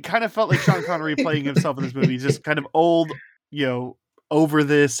 Yeah, it kind of felt like Sean Connery playing himself in this movie. He's just kind of old, over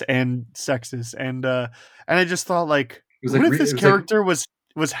this and sexist, and I just thought like, what if this character was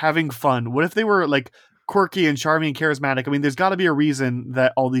having fun? What if they were like quirky and charming and charismatic? I mean, there's got to be a reason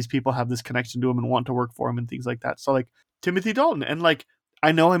that all these people have this connection to him and want to work for him and things like that. So like Timothy Dalton, and like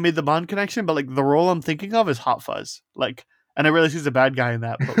I know I made the Bond connection, but like the role I'm thinking of is Hot Fuzz. Like, and I realize he's a bad guy in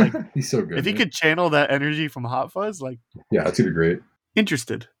that, but like he's so good. If he could channel that energy from Hot Fuzz, like, yeah, that's gonna be great.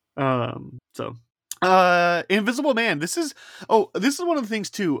 Interested. So Invisible Man. This is one of the things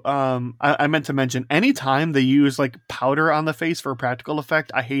too. I meant to mention, anytime they use like powder on the face for a practical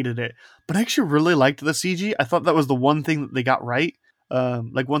effect, I hated it. But I actually really liked the CG. I thought that was the one thing that they got right.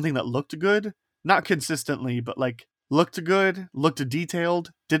 Like one thing that looked good, not consistently, but like looked good, looked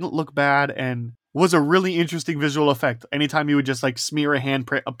detailed, didn't look bad, and was a really interesting visual effect. Anytime you would just like smear a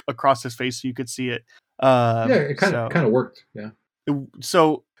handprint up across his face so you could see it. It kind of worked. Yeah.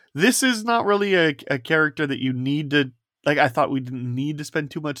 So this is not really a character that you need to, like, I thought we didn't need to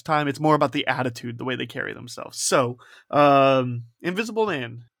spend too much time. It's more about the attitude, the way they carry themselves. So, Invisible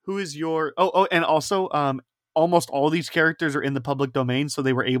Man, who is your, and also, almost all these characters are in the public domain, so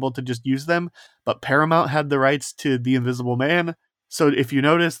they were able to just use them, but Paramount had the rights to the Invisible Man. So if you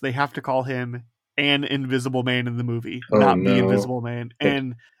notice, they have to call him an Invisible Man in the movie, not the Invisible Man.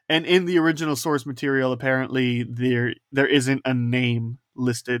 And in the original source material, apparently there isn't a name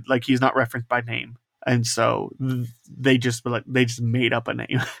listed, like he's not referenced by name, and so they just made up a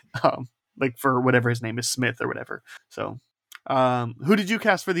name, like for whatever his name is, Smith or whatever. So, who did you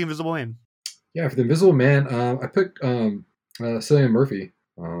cast for the Invisible Man? Yeah, for the Invisible Man, I picked Cillian Murphy.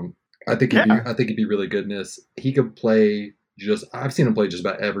 I think he'd be really good in this. He could play I've seen him play just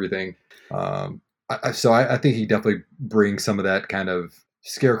about everything. So I think he definitely brings some of that kind of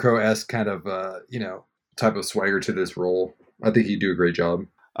Scarecrow-esque kind of type of swagger to this role. I think he'd do a great job.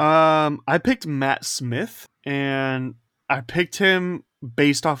 I picked Matt Smith, and I picked him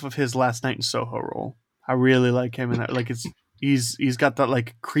based off of his Last Night in Soho role. I really like him in that. Like he's got that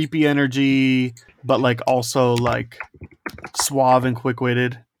like creepy energy, but like also like suave and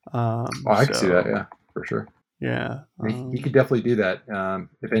quick-witted. I can see that, yeah, for sure. Yeah, he could definitely do that.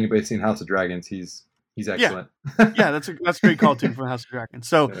 If anybody's seen House of Dragons, he's excellent. Yeah, that's a great call too from House of Dragon.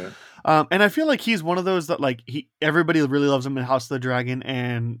 So, and I feel like he's one of those that like everybody really loves him in House of the Dragon,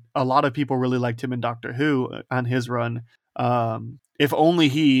 and a lot of people really liked him in Doctor Who on his run. If only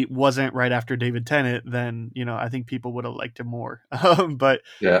he wasn't right after David Tennant, then I think people would have liked him more. But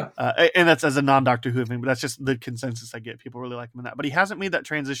yeah, and that's as a non-Doctor Who thing, but that's just the consensus I get. People really like him in that, but he hasn't made that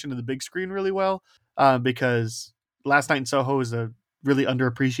transition to the big screen really well, because Last Night in Soho is a really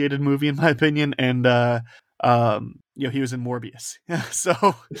underappreciated movie in my opinion, and he was in Morbius,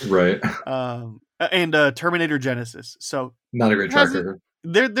 so right, and Terminator Genesis, so not a great track record.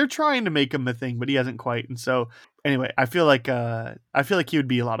 They're trying to make him a thing, but he hasn't quite. And so anyway, I feel like he would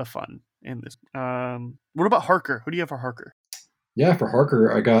be a lot of fun in this. What about Harker? Who do you have for Harker? Yeah, for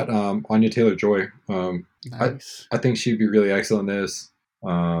Harker, I got Anya Taylor-Joy. Nice. I think she'd be really excellent in this.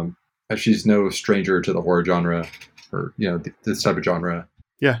 She's no stranger to the horror genre, or this type of genre.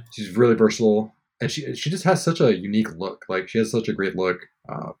 Yeah, she's really versatile, and she just has such a unique look. Like she has such a great look,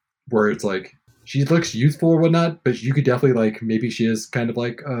 where it's like she looks youthful or whatnot, but you could definitely like maybe she is kind of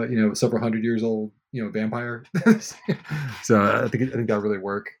like several hundred years old vampire. So I think that would really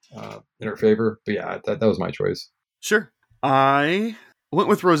work in her favor. But yeah, that was my choice. Sure, I went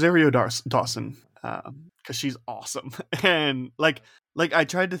with Rosario Dawson because she's awesome, and like I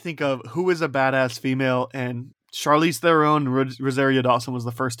tried to think of who is a badass female, and Charlize Theron and Rosario Dawson was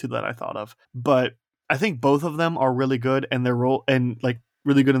the first two that I thought of. But I think both of them are really good in their role, and like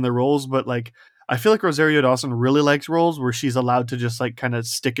really good in their roles. But like I feel like Rosario Dawson really likes roles where she's allowed to just like kind of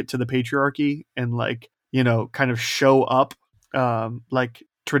stick it to the patriarchy and like kind of show up like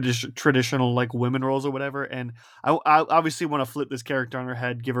traditional like women roles or whatever. And I obviously want to flip this character on her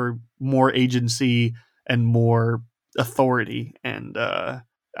head, give her more agency and more authority, and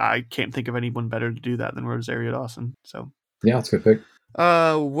I can't think of anyone better to do that than Rosario Dawson. So yeah, that's a good pick.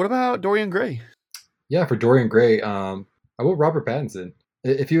 What about Dorian Gray? Yeah, for Dorian Gray, I went Robert Pattinson.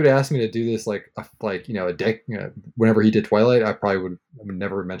 If you would ask me to do this like a deck, whenever he did Twilight, I would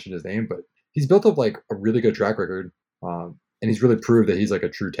never mention his name, but he's built up like a really good track record, and he's really proved that he's like a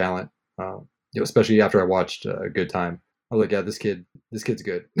true talent. Especially after I watched Good Time, I was like, yeah, this kid's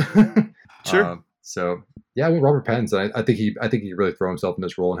good. Sure. So yeah, with Robert Pattinson, I think he really throw himself in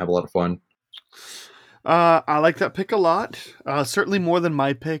this role and have a lot of fun. I like that pick a lot. Certainly more than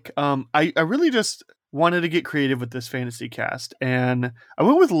my pick. I really just wanted to get creative with this fantasy cast, and I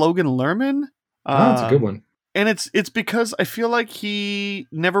went with Logan Lerman. That's a good one. And it's because I feel like he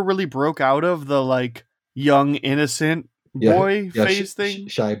never really broke out of the like young innocent boy phase thing.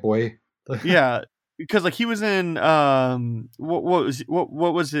 Shy boy. Yeah. Because like he was in what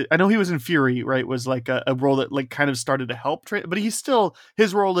was it? I know he was in Fury, right? Was like a role that like kind of started to help but he's still,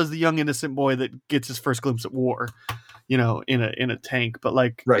 his role as the young innocent boy that gets his first glimpse at war, in a tank. But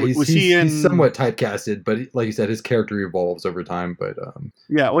like, right, he's somewhat typecasted, but like you said, his character evolves over time. But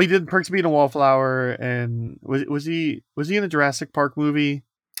yeah, well, he did Perks of Being a Wallflower, and was he in a Jurassic Park movie?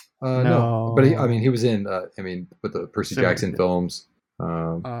 No, but No. he was in. With the Percy Similar Jackson to- films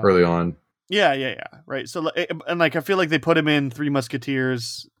early on. Yeah. Right. So, and like, I feel like they put him in Three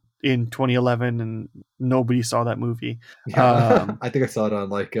Musketeers in 2011, and nobody saw that movie. Yeah, I think I saw it on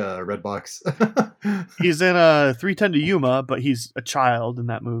like Redbox. He's in 310 to Yuma, but he's a child in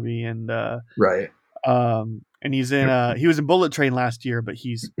that movie, and Right. and he's in he was in Bullet Train last year, but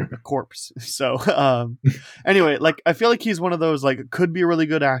he's a corpse. So anyway, like, I feel like he's one of those, like, could be a really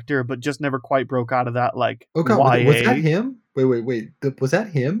good actor, but just never quite broke out of that, like, Oh God, YA. was that him? Wait. Was that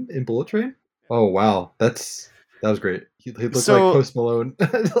him in Bullet Train? Oh wow, that was great. He looked like Post Malone. I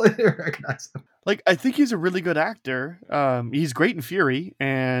didn't recognize him. Like, I think he's a really good actor. He's great in Fury,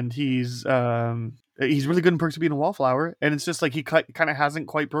 and he's really good in Perks of Being a Wallflower. And it's just like he kind of hasn't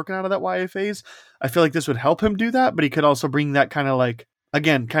quite broken out of that YA phase. I feel like this would help him do that, but he could also bring that kind of, like,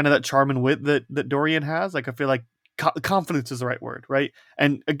 again, kind of that charm and wit that Dorian has. Like, I feel like confidence is the right word, right?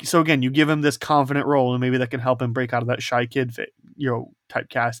 And so again, you give him this confident role, and maybe that can help him break out of that shy kid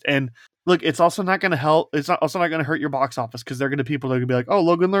typecast. And look, it's also not going to help. It's also not going to hurt your box office, because they're going to people that are going to be like, oh,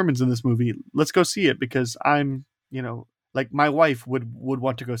 Logan Lerman's in this movie. Let's go see it, because I'm, like, my wife would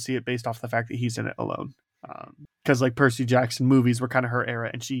want to go see it based off the fact that he's in it alone. Because like Percy Jackson movies were kind of her era,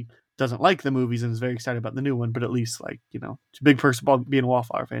 and she doesn't like the movies and is very excited about the new one, but at least, like, she's a big Perks of Being a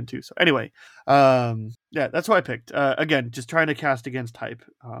Wallflower fan too. So anyway, yeah, that's what I picked. Again, just trying to cast against type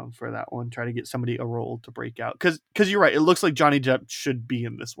for that one. Try to get somebody a role to break out. Because you're right, it looks like Johnny Depp should be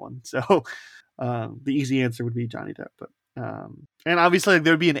in this one. So the easy answer would be Johnny Depp. But and obviously, like,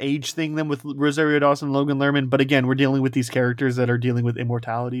 there would be an age thing then with Rosario Dawson and Logan Lerman. But again, we're dealing with these characters that are dealing with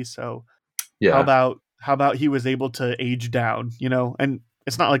immortality. So Yeah. how about he was able to age down, and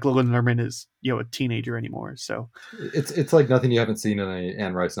it's not like Logan Lerman is, a teenager anymore. So It's like nothing you haven't seen in an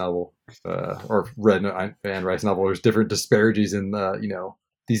Anne Rice novel, or read an Anne Rice novel. There's different disparities in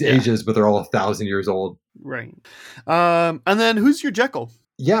these ages, but they're all 1,000 years old. Right. And then who's your Jekyll?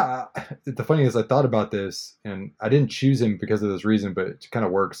 Yeah, the funny is, I thought about this, and I didn't choose him because of this reason, but it kind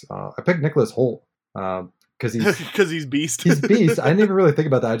of works. I picked Nicholas Hoult because he's Beast. He's Beast. I didn't even really think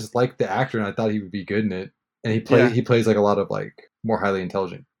about that. I just liked the actor, and I thought he would be good in it. And he plays like a lot of, like, more highly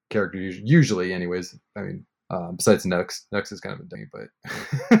intelligent characters usually. Anyways, besides Nux is kind of a dummy, but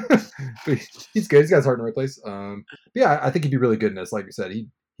he's good. He's got his heart in the right place. Yeah, I think he'd be really good in this. Like you said,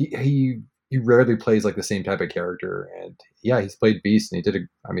 he rarely plays like the same type of character, and yeah, he's played Beast, and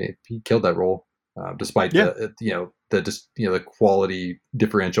he killed that role, despite the quality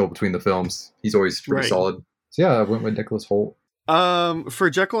differential between the films. He's always pretty solid. So yeah, I went with Nicholas Hoult. For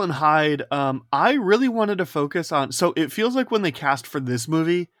Jekyll and Hyde, I really wanted to focus on. So it feels like when they cast for this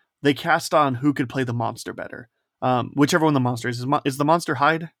movie, they cast on who could play the monster better. Whichever one the monster is the monster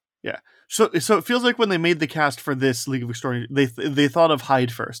Hyde? Yeah. So it feels like when they made the cast for this League of Extraordinary, they thought of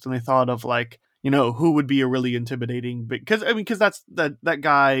Hyde first, and they thought of, like, who would be a really intimidating, because that's that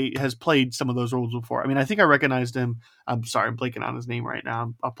guy has played some of those roles before. I think I recognized him. I'm sorry, I'm blanking on his name right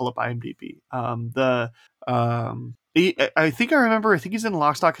now. I'll pull up IMDb. I think he's in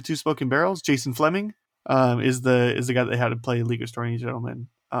Lock, Stock, and Two Smoking Barrels. Jason Fleming is the guy that had to play League of Extraordinary Gentlemen.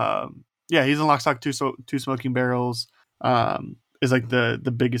 Yeah, he's in Lock, Stock, Two Smoking Barrels. Is like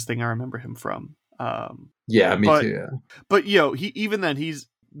the biggest thing I remember him from. Yeah, me too. Yeah. But he's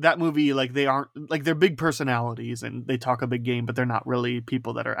that movie, like, they aren't, like, they're big personalities and they talk a big game, but they're not really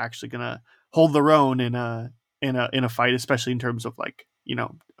people that are actually gonna hold their own in a fight, especially in terms of, like,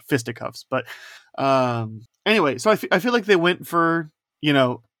 fisticuffs. But anyway, so I feel like they went for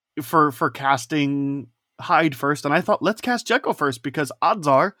casting Hyde first, and I thought, let's cast Jekyll first, because odds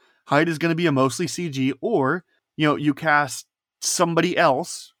are Hyde is going to be a mostly CG, or you cast somebody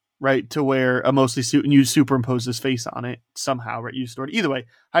else, right, to wear a mostly suit and you superimpose his face on it somehow, right? You stored either way.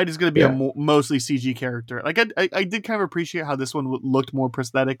 Hyde is going to be a mostly CG character. Like, I did kind of appreciate how this one looked more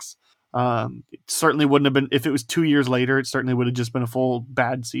prosthetics. It certainly wouldn't have been, if it was 2 years later, it certainly would have just been a full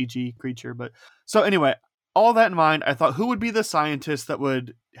bad CG creature. But so anyway, all that in mind, I thought, who would be the scientist that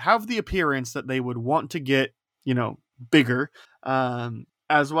would have the appearance that they would want to get, bigger,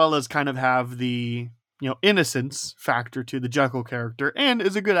 as well as kind of have the, innocence factor to the Jekyll character, and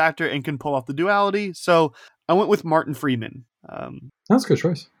is a good actor and can pull off the duality. So I went with Martin Freeman. That's a good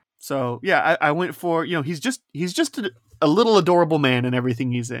choice. So yeah, I went for, he's just a little adorable man in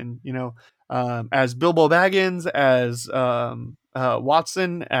everything he's in, as Bilbo Baggins, as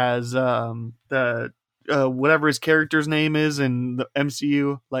Watson, as the whatever his character's name is in the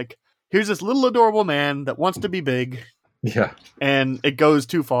MCU. Like, here's this little adorable man that wants to be big. Yeah. And it goes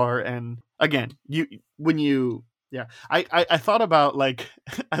too far. And again, I thought about, like,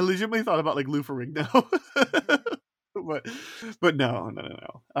 I legitimately thought about, like, Lou Ferrigno but no.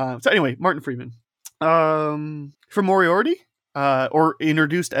 So anyway, Martin Freeman, for Moriarty, or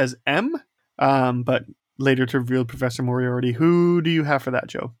introduced as M, but later to reveal Professor Moriarty. Who do you have for that,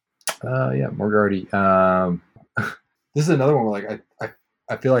 Joe? Yeah, Moriarty. This is another one where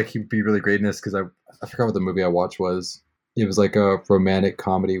I feel like he'd be really great in this because I forgot what the movie I watched was. It was like a romantic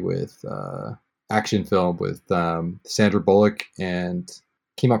comedy with action film with Sandra Bullock and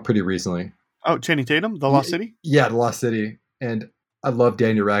came out pretty recently. Oh, Channing Tatum, The Lost City? Yeah, The Lost City. And I love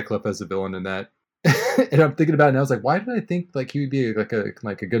Daniel Radcliffe as a villain in that. And I'm thinking about it and I was like, why did I think like he would be like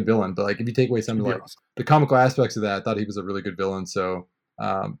a good villain? But like if you take away some of like the comical aspects of that, I thought he was a really good villain. So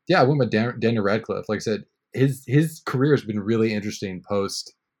yeah, I went with Daniel Radcliffe. Like I said, his career has been really interesting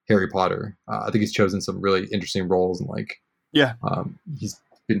post Harry Potter. I think he's chosen some really interesting roles and like he's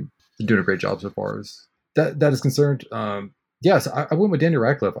been doing a great job so far as that is concerned. Yes, I went with Daniel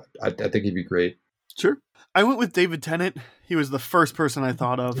Radcliffe. I think he'd be great. Sure. I went with David Tennant. He was the first person I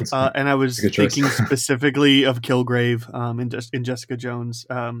thought of, and I was thinking specifically of Kilgrave in Jessica Jones,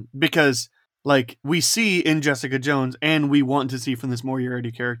 because like we see in Jessica Jones, and we want to see from this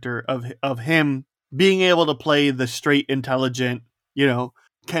Moriarty character of him being able to play the straight, intelligent,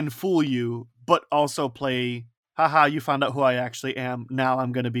 can fool you, but also play, haha, you found out who I actually am. Now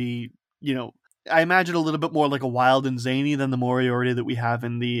I'm going to be, I imagine a little bit more like a wild and zany than the Moriarty that we have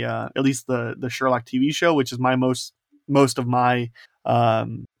in the at least the Sherlock TV show, which is my most of my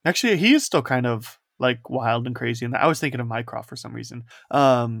actually he is still kind of like wild and crazy in that. I was thinking of Mycroft for some reason.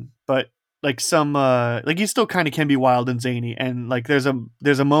 But like some like he still kind of can be wild and zany, and like there's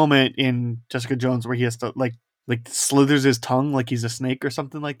a moment in Jessica Jones where he has to like slithers his tongue like he's a snake or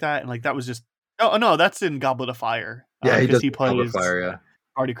something like that, and like that was just no, that's in Goblet of Fire. Yeah, he plays Goblet of Fire, yeah.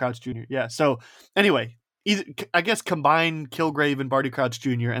 Barty Crouch Jr. Yeah. So anyway, I guess combine Kilgrave and Barty Crouch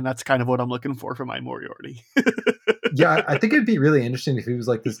Jr. and that's kind of what I'm looking for my Moriarty. Yeah, I think it'd be really interesting if he was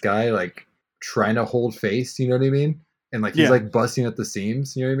like this guy like trying to hold face. You know what I mean? And like he's like busting at the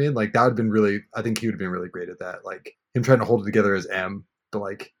seams. You know what I mean? Like that would have been really. I think he would have been really great at that. Like him trying to hold it together as M, but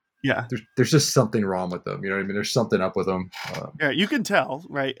like there's just something wrong with him. You know what I mean? There's something up with him. Yeah, you can tell,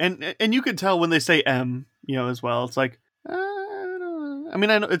 right? And you can tell when they say M, as well. It's like. I mean,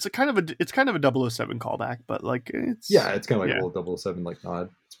 I know it's kind of a 007 callback, but like it's kind of like a little 007 like nod.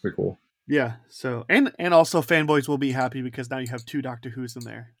 It's pretty cool. Yeah. So and also fanboys will be happy because now you have 2 Doctor Who's in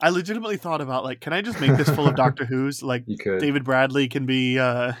there. I legitimately thought about like, can I just make this full of Doctor Who's? Like you could. David Bradley can be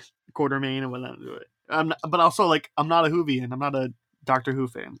Quartermain and whatnot. But also like I'm not a Whovian. I'm not a Doctor Who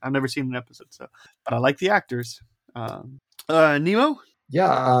fan. I've never seen an episode, but I like the actors. Nemo.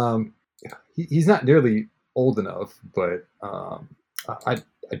 Yeah. He's not nearly old enough, but I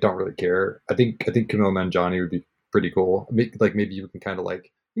don't really care. I think Kumail Nanjiani would be pretty cool. Like maybe you can kind of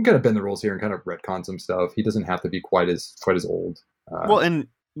bend the rules here and kind of retcon some stuff. He doesn't have to be quite as old. Well, and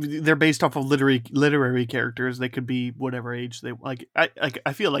they're based off of literary characters. They could be whatever age they like.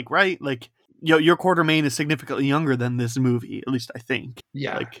 I feel like right, like your Quartermain is significantly younger than this movie. At least I think.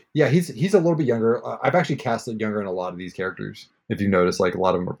 Yeah, he's a little bit younger. I've actually casted younger in a lot of these characters. If you notice, like a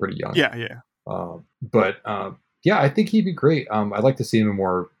lot of them are pretty young. Yeah. Yeah, I think he'd be great. I'd like to see him in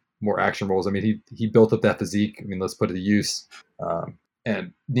more action roles. I mean, he built up that physique. I mean, let's put it to use.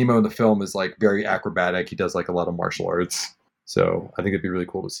 And Nemo in the film is like very acrobatic. He does like a lot of martial arts. So I think it'd be really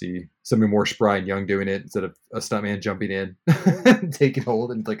cool to see somebody more spry and young doing it instead of a stuntman jumping in, taking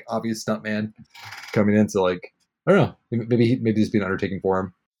hold, and like obvious stuntman coming in. So like, I don't know, maybe this be an undertaking for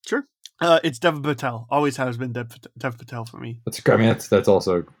him. Sure. It's Dev Patel. Always has been Dev Patel for me. That's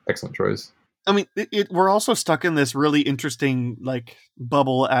also an excellent choice. I mean, we're also stuck in this really interesting like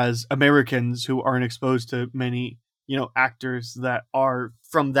bubble as Americans who aren't exposed to many, actors that are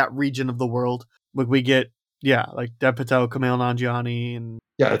from that region of the world. Like we get, like Dev Patel, Kumail Nanjiani, and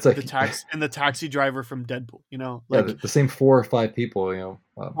it's like the taxi driver from Deadpool. The same 4 or 5 people.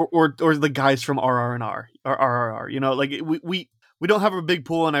 Or the guys from RRR. Like we don't have a big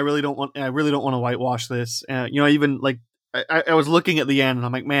pool, and I really don't want to whitewash this. Even like. I was looking at the end and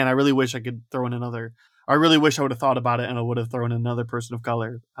I'm like, man, I really wish I could throw in another. I really wish I would have thought about it and I would have thrown in another person of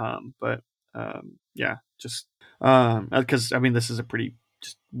color. Because I mean, this is a pretty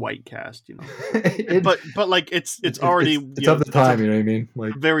just white cast, but like it's already it's of the time, you know what I mean?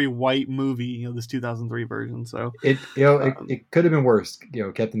 Like very white movie, this 2003 version. So it could have been worse.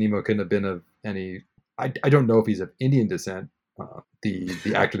 Captain Nemo couldn't have been of any. I don't know if he's of Indian descent.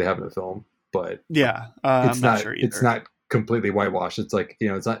 The actor they have in the film, but I'm not sure either. It's not completely whitewashed. It's like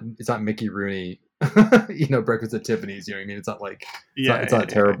it's not Mickey Rooney, Breakfast at Tiffany's. You know what I mean? It's not like it's not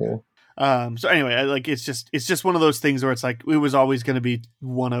terrible. So anyway, it's just one of those things where it's like it was always going to be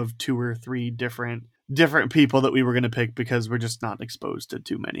one of 2 or 3 different different people that we were going to pick because we're just not exposed to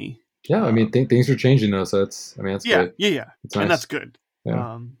too many. Yeah, I mean, things are changing though, so that's good. Yeah. It's nice. And that's good.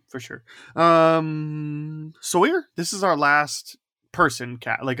 Yeah. For sure. Sawyer, this is our last person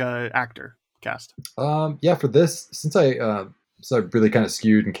actor cast. Yeah, for this, since I really kind of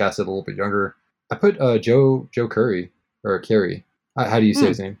skewed and cast it a little bit younger, I put Joe Curry or Carey. How do you say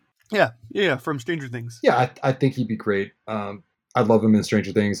his name? Yeah, from Stranger Things. Yeah, I think he'd be great. I love him in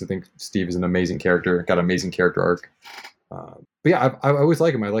Stranger Things. I think Steve is an amazing character. Got an amazing character arc. But yeah, I always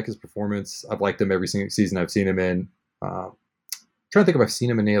like him. I like his performance. I've liked him every single season I've seen him in. Trying to think if I've seen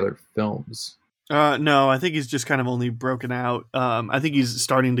him in any other films. No, I think he's just kind of only broken out. I think he's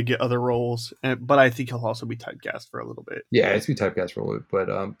starting to get other roles, but I think he'll also be typecast for a little bit. Yeah, it's be typecast for a little bit.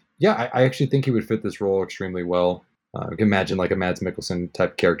 But yeah, I actually think he would fit this role extremely well. You can imagine like a Mads Mikkelsen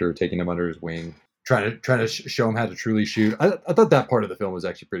type character taking him under his wing, trying to show him how to truly shoot. I thought that part of the film was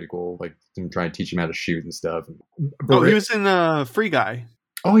actually pretty cool, like him trying to teach him how to shoot and stuff. He was in Free Guy.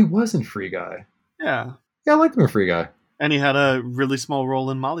 Oh, he was in Free Guy. Yeah, I liked him in Free Guy. And he had a really small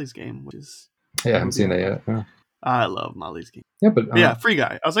role in Molly's Game, which is I haven't seen that yet. Yeah. I love Molly's Game. Yeah, but Free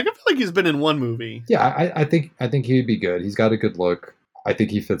Guy. I was like, I feel like he's been in one movie. Yeah, I think he'd be good. He's got a good look. I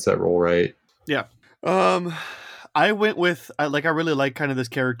think he fits that role right. Yeah. I went with I really like kind of this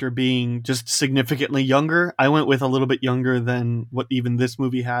character being just significantly younger. I went with a little bit younger than what even this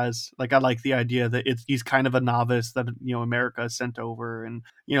movie has. Like I like the idea that he's kind of a novice that America has sent over, and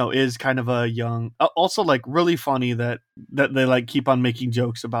is kind of a young. Also, like really funny that they like keep on making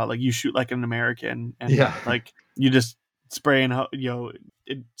jokes about like you shoot like an American, and like you just spray and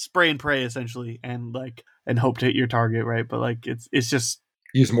spray and pray essentially, and hope to hit your target, right? But like it's just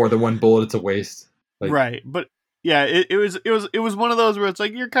use more than one bullet, it's a waste. Right, but. Yeah, it was one of those where it's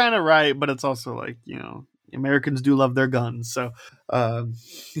like you're kind of right, but it's also like Americans do love their guns. So, so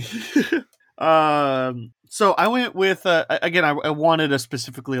I went with again. I wanted a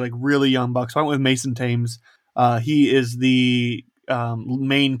specifically like really young buck, so I went with Mason Thames. He is the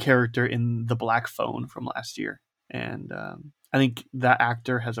main character in The Black Phone from last year, and I think that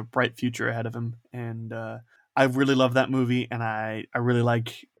actor has a bright future ahead of him. And I really love that movie, and I really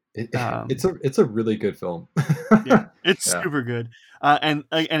like. It's a really good film. It's super good. And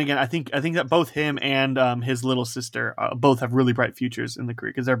again, I think that both him and his little sister both have really bright futures in the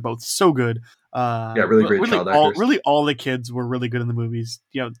career because they're both so good. Really great child actors. Really, all the kids were really good in the movies.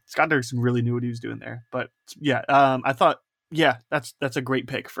 Scott Derrickson really knew what he was doing there. But yeah, I thought that's a great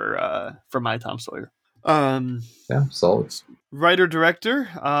pick for my Tom Sawyer. Solid. Writer director.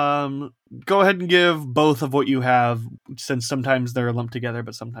 Go ahead and give both of what you have, since sometimes they're lumped together,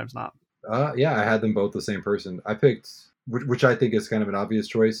 but sometimes not. I had them both the same person. I picked, which I think is kind of an obvious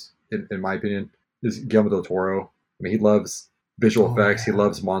choice in my opinion, is Guillermo del Toro. I mean, he loves visual effects. Yeah. He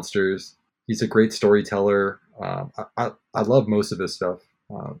loves monsters. He's a great storyteller. I love most of his stuff.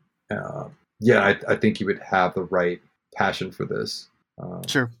 I think he would have the right passion for this.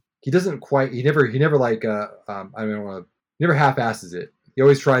 Sure. He doesn't quite. He never like. Never half-asses it. He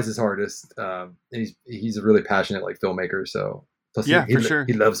always tries his hardest. And he's a really passionate like filmmaker. So plus for sure.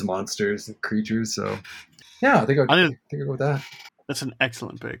 He loves monsters and creatures. So yeah, I think I'll go with that. That's an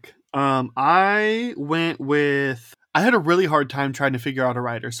excellent pick. I went with. I had a really hard time trying to figure out a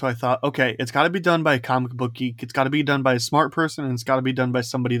writer, so I thought, okay, it's got to be done by a comic book geek. It's got to be done by a smart person, and it's got to be done by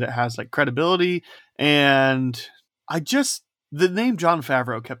somebody that has like credibility. And the name Jon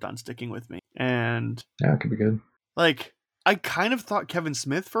Favreau kept on sticking with me. And yeah, it could be good. Like, I kind of thought Kevin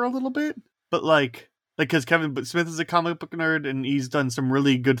Smith for a little bit, but because Kevin Smith is a comic book nerd and he's done some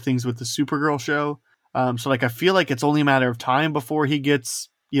really good things with the Supergirl show. So like, I feel like it's only a matter of time before he gets,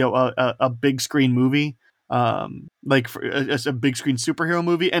 a big screen movie, like for a big screen superhero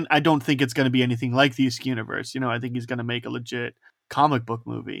movie. And I don't think it's going to be anything like the Esk universe. I think he's going to make a legit comic book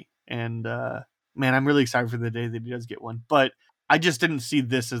movie. And, man, I'm really excited for the day that he does get one, but I just didn't see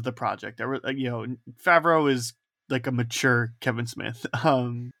this as the project. Favreau is like a mature Kevin Smith,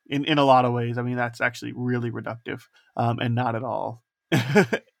 in a lot of ways. I mean, that's actually really reductive, and not at all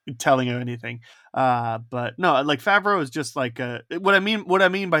telling of anything. But no, like Favreau is just like what I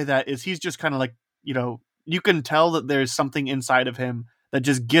mean by that is he's just kind of like, you can tell that there's something inside of him that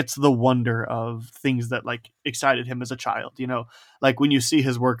just gets the wonder of things that like excited him as a child, like when you see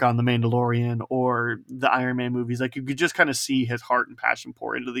his work on The Mandalorian or the Iron Man movies, like you could just kind of see his heart and passion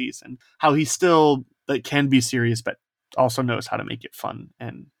pour into these, and how he still like can be serious, but also knows how to make it fun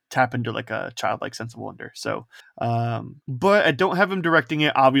and tap into like a childlike sense of wonder. So, but I don't have him directing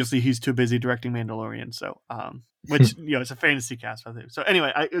it. Obviously he's too busy directing Mandalorian. So, which, it's a fantasy cast. I think. So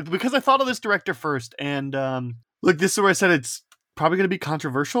anyway, because I thought of this director first, and look, this is where I said it's probably going to be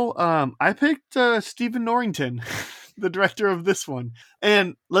controversial. I picked Stephen Norrington, the director of this one.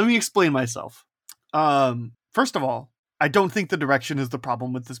 And let me explain myself. First of all, I don't think the direction is the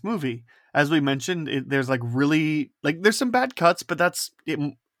problem with this movie. As we mentioned, there's like really, like there's some bad cuts, but that's,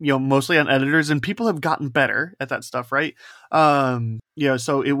 mostly on editors, and people have gotten better at that stuff, right?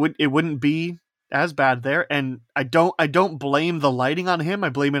 So it wouldn't be as bad there. And I don't blame the lighting on him. I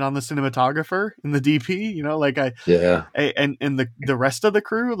blame it on the cinematographer and the DP, and the rest of the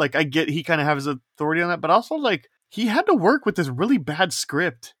crew. Like, I get he kind of has authority on that, but also like he had to work with this really bad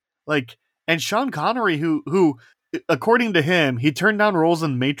script. Like, and Sean Connery, who according to him, he turned down roles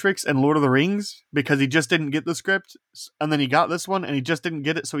in Matrix and Lord of the Rings because he just didn't get the script, and then he got this one and he just didn't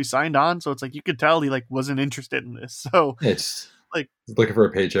get it, so he signed on. So it's like you could tell he like wasn't interested in this. So it's like looking for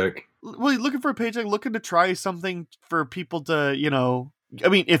a paycheck. Well, looking for a paycheck, looking to try something for people to, I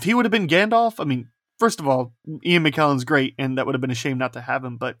mean, if he would have been Gandalf, I mean, first of all, Ian McKellen's great, and that would have been a shame not to have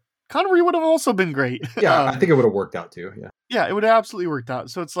him, but Connery would have also been great. Yeah, I think it would have worked out too. Yeah, it would have absolutely worked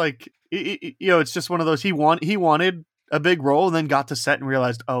out. So it's like, it's just one of those. He wanted a big role, and then got to set and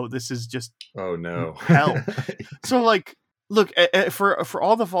realized, oh, this is just no hell. So like, look, for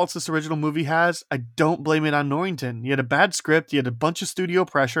all the faults this original movie has, I don't blame it on Norrington. He had a bad script, he had a bunch of studio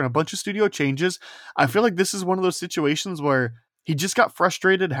pressure and a bunch of studio changes. I feel like this is one of those situations where he just got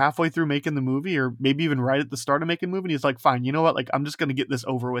frustrated halfway through making the movie, or maybe even right at the start of making the movie. And he's like, fine, you know what? Like, I'm just going to get this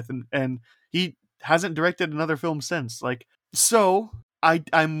over with. And he hasn't directed another film since. Like, so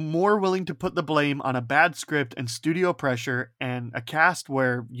I'm more willing to put the blame on a bad script and studio pressure and a cast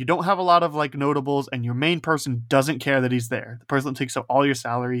where you don't have a lot of like notables, and your main person doesn't care that he's there. The person that takes up all your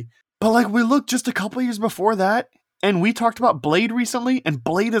salary. But like, we looked just a couple years before that, and we talked about Blade recently, and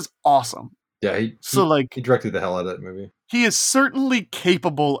Blade is awesome. Yeah, he directed the hell out of that movie. He is certainly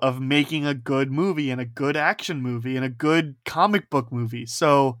capable of making a good movie and a good action movie and a good comic book movie.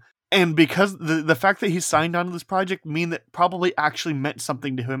 So, and because the fact that he signed on to this project mean that probably actually meant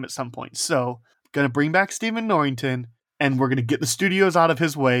something to him at some point. So, gonna bring back Stephen Norrington, and we're gonna get the studios out of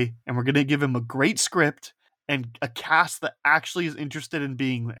his way, and we're gonna give him a great script and a cast that actually is interested in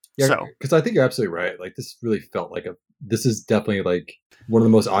being there. Yeah, because I think you're absolutely right. Like, this really felt like this is definitely like one of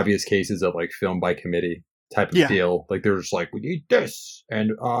the most obvious cases of like film by committee type of deal. Like, they're just like, we need this,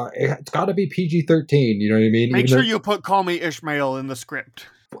 and it's got to be PG-13. You know what I mean? Make sure you put "Call Me Ishmael" in the script.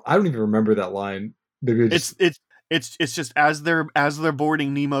 I don't even remember that line. Maybe it's just as they're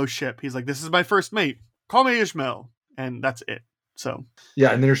boarding Nemo's ship, he's like, "This is my first mate. Call me Ishmael," and that's it. So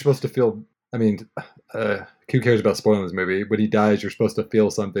yeah, and then you're supposed to feel. I mean, who cares about spoiling this movie? When he dies, you're supposed to feel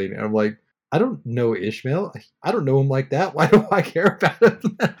something, and I'm like, I don't know Ishmael. I don't know him like that. Why do I care about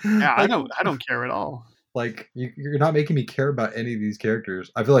him? Yeah, I don't care at all. Like, you're not making me care about any of these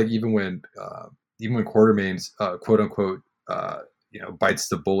characters. I feel like even when Quartermain's quote unquote bites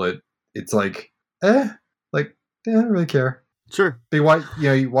the bullet, it's like I don't really care. Sure. You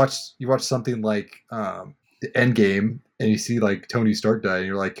watch something like the Endgame, and you see like Tony Stark die, and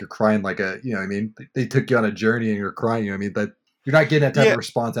you're crying like they took you on a journey and you're crying. That you're not getting that type of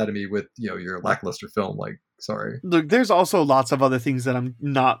response out of me with your lackluster film. Like, sorry. Look, there's also lots of other things that I'm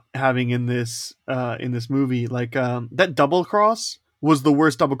not having in this movie. Like that double cross was the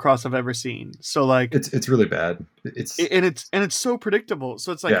worst double cross I've ever seen. So like, it's really bad. It's so predictable.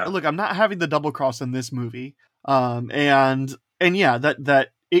 So it's like, look, I'm not having the double cross in this movie. And yeah, that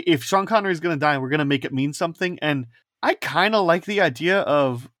if Sean Connery is going to die, we're going to make it mean something. And I kind of like the idea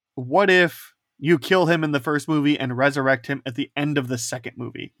of, what if you kill him in the first movie and resurrect him at the end of the second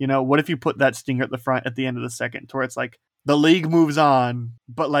movie? What if you put that stinger at the front at the end of the second, to where it's like the League moves on,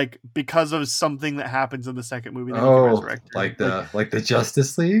 but like because of something that happens in the second movie, then you can resurrect her. Like the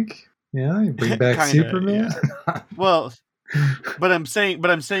Justice League. Yeah, you bring back kinda, Superman. Yeah. Well, but I'm saying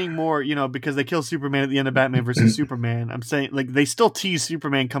more, because they kill Superman at the end of Batman versus Superman. I'm saying, like, they still tease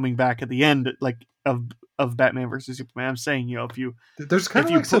Superman coming back at the end, like of Batman versus Superman. I'm saying, there's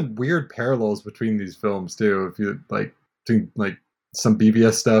kind of some weird parallels between these films too. If you between like some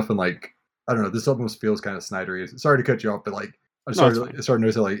BVS stuff and like, I don't know, this almost feels kind of Snydery. Sorry to cut you off, but like, I started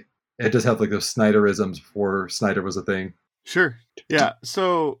noticing like it does have like those Snyderisms before Snyder was a thing. Sure. Yeah.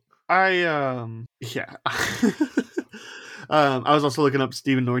 So I I was also looking up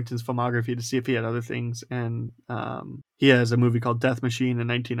Stephen Norrington's filmography to see if he had other things, and he has a movie called Death Machine in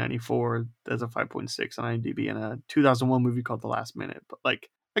 1994 as a 5.6 on IMDb, and a 2001 movie called The Last Minute. But like,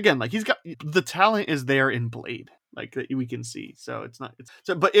 again, like, he's got the talent is there in Blade, like, that we can see. So it's not.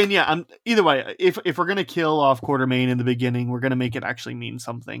 I'm either way. If we're gonna kill off Quartermain in the beginning, we're gonna make it actually mean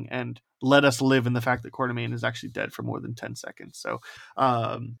something, and let us live in the fact that Quartermain is actually dead for more than 10 seconds. So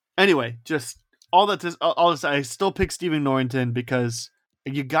anyway, just. all this, I still pick Stephen Norrington because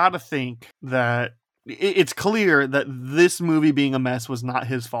you got to think that it's clear that this movie being a mess was not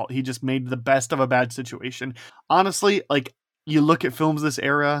his fault. He just made the best of a bad situation. Honestly, like, you look at films this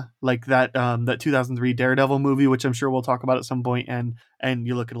era, like that 2003 Daredevil movie, which I'm sure we'll talk about at some point, and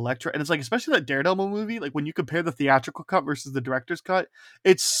you look at Elektra, and it's like, especially that Daredevil movie, like when you compare the theatrical cut versus the director's cut,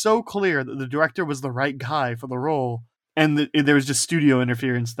 it's so clear that the director was the right guy for the role, and there was just studio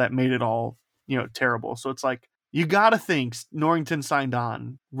interference that made it all, terrible. So it's like, you gotta think Norrington signed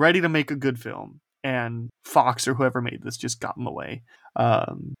on, ready to make a good film, and Fox or whoever made this just got in the way. I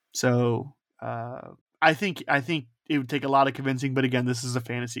think it would take a lot of convincing, but again, this is a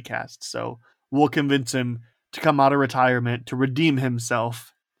fantasy cast, so we'll convince him to come out of retirement to redeem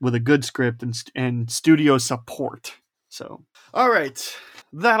himself with a good script and studio support. So, all right,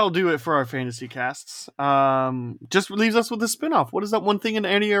 that'll do it for our fantasy casts. Just leaves us with a spinoff. What is that one thing in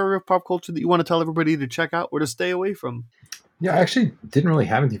any area of pop culture that you want to tell everybody to check out or to stay away from? Yeah, I actually didn't really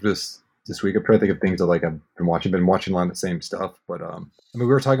have anything for this week. I'm trying to think of things that like I've been watching a lot of the same stuff. But we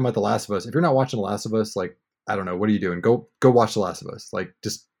were talking about The Last of Us. If you're not watching The Last of Us, like, I don't know, what are you doing? Go watch The Last of Us. Like,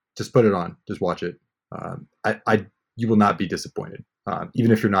 just put it on. Just watch it. You will not be disappointed.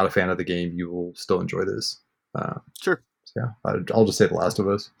 Even if you're not a fan of the game, you will still enjoy this. Sure. So yeah, I'll just say The Last of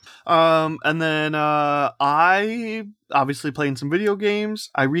Us. And then I obviously playing some video games.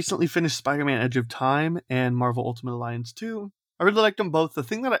 I recently finished Spider-Man: Edge of Time and Marvel Ultimate Alliance 2. I really liked them both. The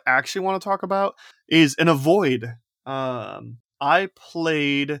thing that I actually want to talk about is an avoid. I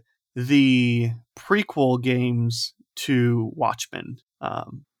played the prequel games to Watchmen.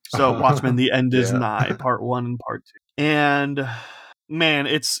 So Watchmen: The End Is Nigh, Part 1 and Part 2. And man,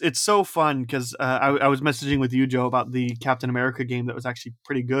 it's so fun because I was messaging with you, Joe, about the Captain America game that was actually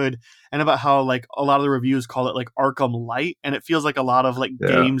pretty good, and about how like a lot of the reviews call it like Arkham Light, and it feels like a lot of like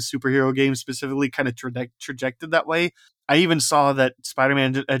games, superhero games specifically, kind of trajected that way. I even saw that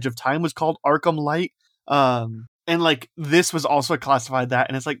Spider-Man: Edge of Time was called Arkham Light, and like this was also classified that,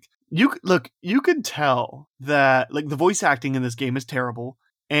 and it's like you can tell that like the voice acting in this game is terrible,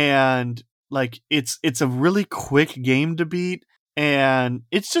 and like it's a really quick game to beat. And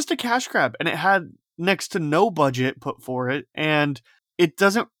it's just a cash grab, and it had next to no budget put for it, and it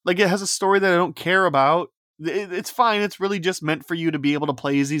doesn't like it has a story that I don't care about. It's fine. It's really just meant for you to be able to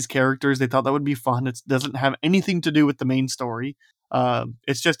play as these characters. They thought that would be fun. It doesn't have anything to do with the main story.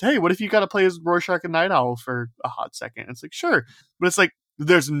 It's just, hey, what if you got to play as Rorschach and Night Owl for a hot second? It's like, sure, but it's like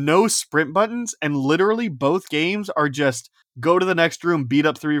there's no sprint buttons, and literally both games are just go to the next room, beat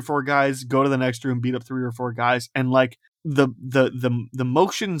up 3 or 4 guys, go to the next room, beat up 3 or 4 guys, and like the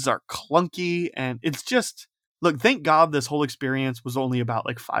motions are clunky, and it's just, look, thank God this whole experience was only about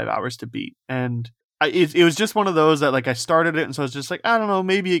like 5 hours to beat, and it was just one of those that like I started it, and so I was just like, I don't know,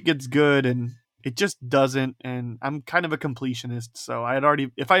 maybe it gets good, and it just doesn't. And I'm kind of a completionist, so I had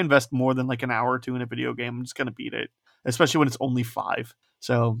already, if I invest more than like an hour or 2 in a video game, I'm just gonna beat it, especially when it's only 5.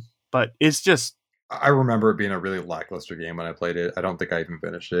 So, but it's just, I remember it being a really lackluster game when I played it. I don't think I even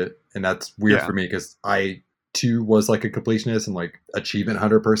finished it, and that's weird for me because I too was like a completionist and like achievement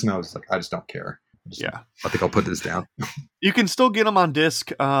hunter person. I was like, I just don't care. I think I'll put this down. You can still get them on disc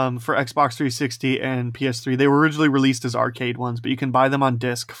for Xbox 360 and PS3. They were originally released as arcade ones, but you can buy them on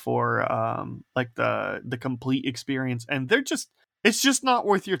disc for like the complete experience, and it's just not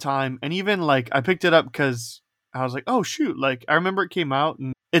worth your time. And even like I picked it up because I was like, oh shoot, like I remember it came out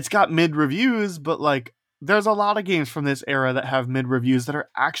and it's got mid reviews, but like there's a lot of games from this era that have mid reviews that are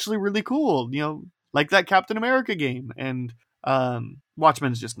actually really cool, like that Captain America game, and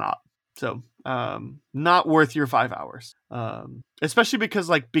Watchmen's just not. So not worth your 5 hours, especially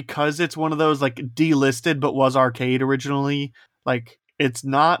because it's one of those like delisted but was arcade originally. Like it's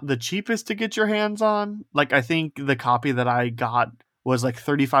not the cheapest to get your hands on. Like I think the copy that I got was like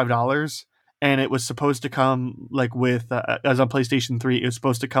 $35, and it was supposed to come like with as on PlayStation 3, it was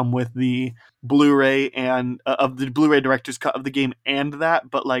supposed to come with the Blu-ray and of the Blu-ray director's cut of the game and that,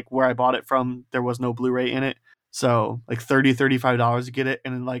 but like where I bought it from, there was no Blu-ray in it, so like $35 to get it,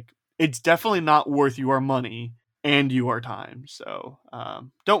 and like it's definitely not worth your money and your time. So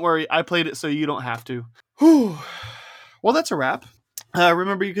don't worry, I played it so you don't have to. Whew. Well, that's a wrap.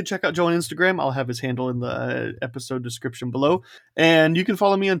 Remember, you can check out Joe on Instagram. I'll have his handle in the episode description below. And you can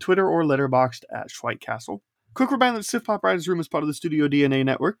follow me on Twitter or Letterboxd at Schweitcastle. Quick reminder that Sif Pop Writers Room is part of the Studio DNA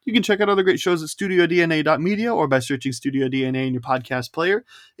network. You can check out other great shows at studiodna.media or by searching Studio DNA in your podcast player.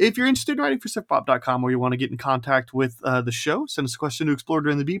 If you're interested in writing for sifpop.com or you want to get in contact with the show, send us a question to explore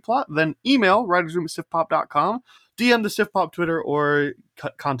during the B-plot, then email writersroom@sifpop.com, DM the Sifpop Twitter, or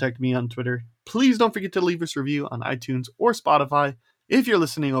contact me on Twitter. Please don't forget to leave us a review on iTunes or Spotify. if you're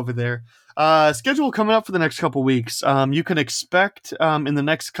listening over there. Schedule coming up for the next couple weeks. You can expect in the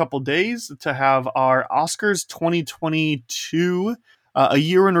next couple days to have our Oscars 2022 a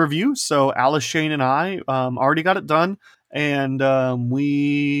year in review. So Alice, Shane, and I already got it done, and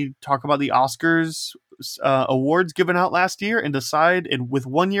we talk about the Oscars awards given out last year and decide, and with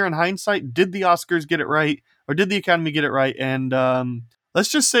 1 year in hindsight, did the Oscars get it right, or did the Academy get it right? And let's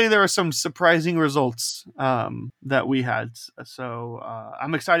just say there are some surprising results that we had. So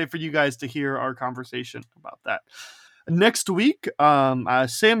I'm excited for you guys to hear our conversation about that. Next week,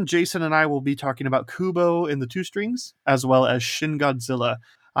 Sam, Jason, and I will be talking about Kubo and the Two Strings, as well as Shin Godzilla.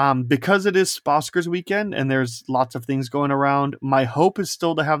 Because it is Oscars weekend and there's lots of things going around, my hope is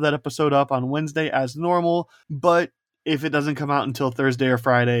still to have that episode up on Wednesday as normal. But if it doesn't come out until Thursday or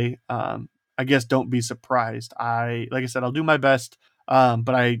Friday, I guess don't be surprised. Like I said, I'll do my best.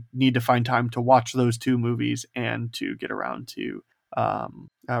 But I need to find time to watch those two movies and to get around to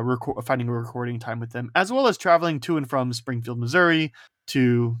finding a recording time with them, as well as traveling to and from Springfield, Missouri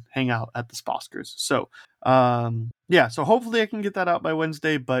to hang out at the Oscars. So, so hopefully I can get that out by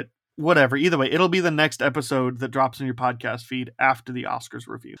Wednesday, but whatever. Either way, it'll be the next episode that drops in your podcast feed after the Oscars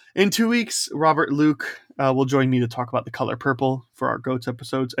review. In 2 weeks, Robert Luke will join me to talk about The Color Purple for our GOATs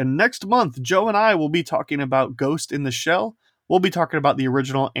episodes. And next month, Joe and I will be talking about Ghost in the Shell. We'll be talking about the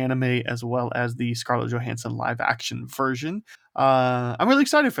original anime as well as the Scarlett Johansson live action version. I'm really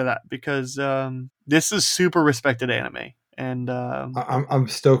excited for that because this is super respected anime, and I'm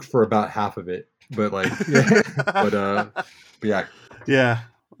stoked for about half of it, but yeah.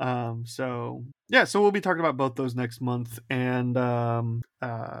 So we'll be talking about both those next month, and so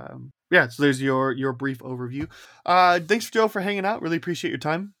there's your brief overview. Thanks, Joe, for hanging out. Really appreciate your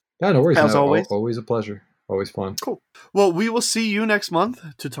time. Yeah, no worries. As always, always a pleasure. Always fun. Cool. Well, we will see you next month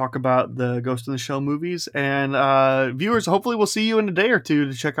to talk about the Ghost in the Shell movies. And viewers, hopefully we'll see you in a day or two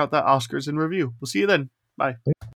to check out that Oscars in review. We'll see you then. Bye.